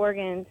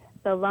organs,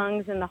 the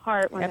lungs and the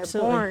heart, when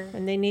Absolutely. they're born.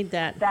 And they need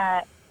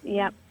that.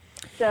 Yep.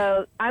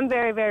 So I'm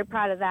very, very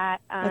proud of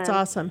that. That's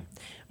awesome.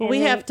 Well, and we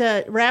then- have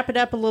to wrap it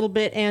up a little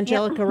bit,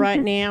 Angelica,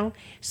 right now.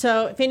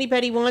 So if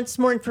anybody wants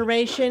more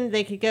information,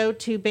 they could go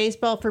to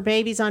Baseball for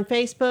Babies on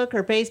Facebook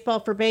or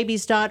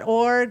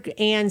baseballforbabies.org,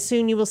 and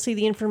soon you will see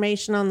the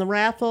information on the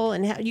raffle.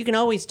 And you can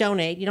always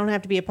donate. You don't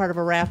have to be a part of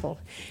a raffle.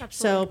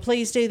 So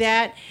please do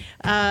that.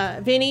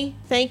 Vinny,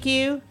 thank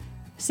you.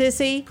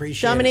 Sissy,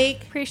 Appreciate it.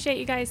 Dominique, Appreciate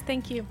you guys.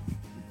 Thank you.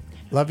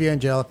 Love you,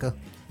 Angelica. have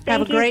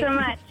Thank a great you so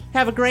much.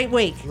 have a great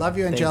week. Love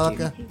you,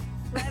 Angelica.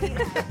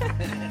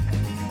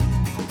 you.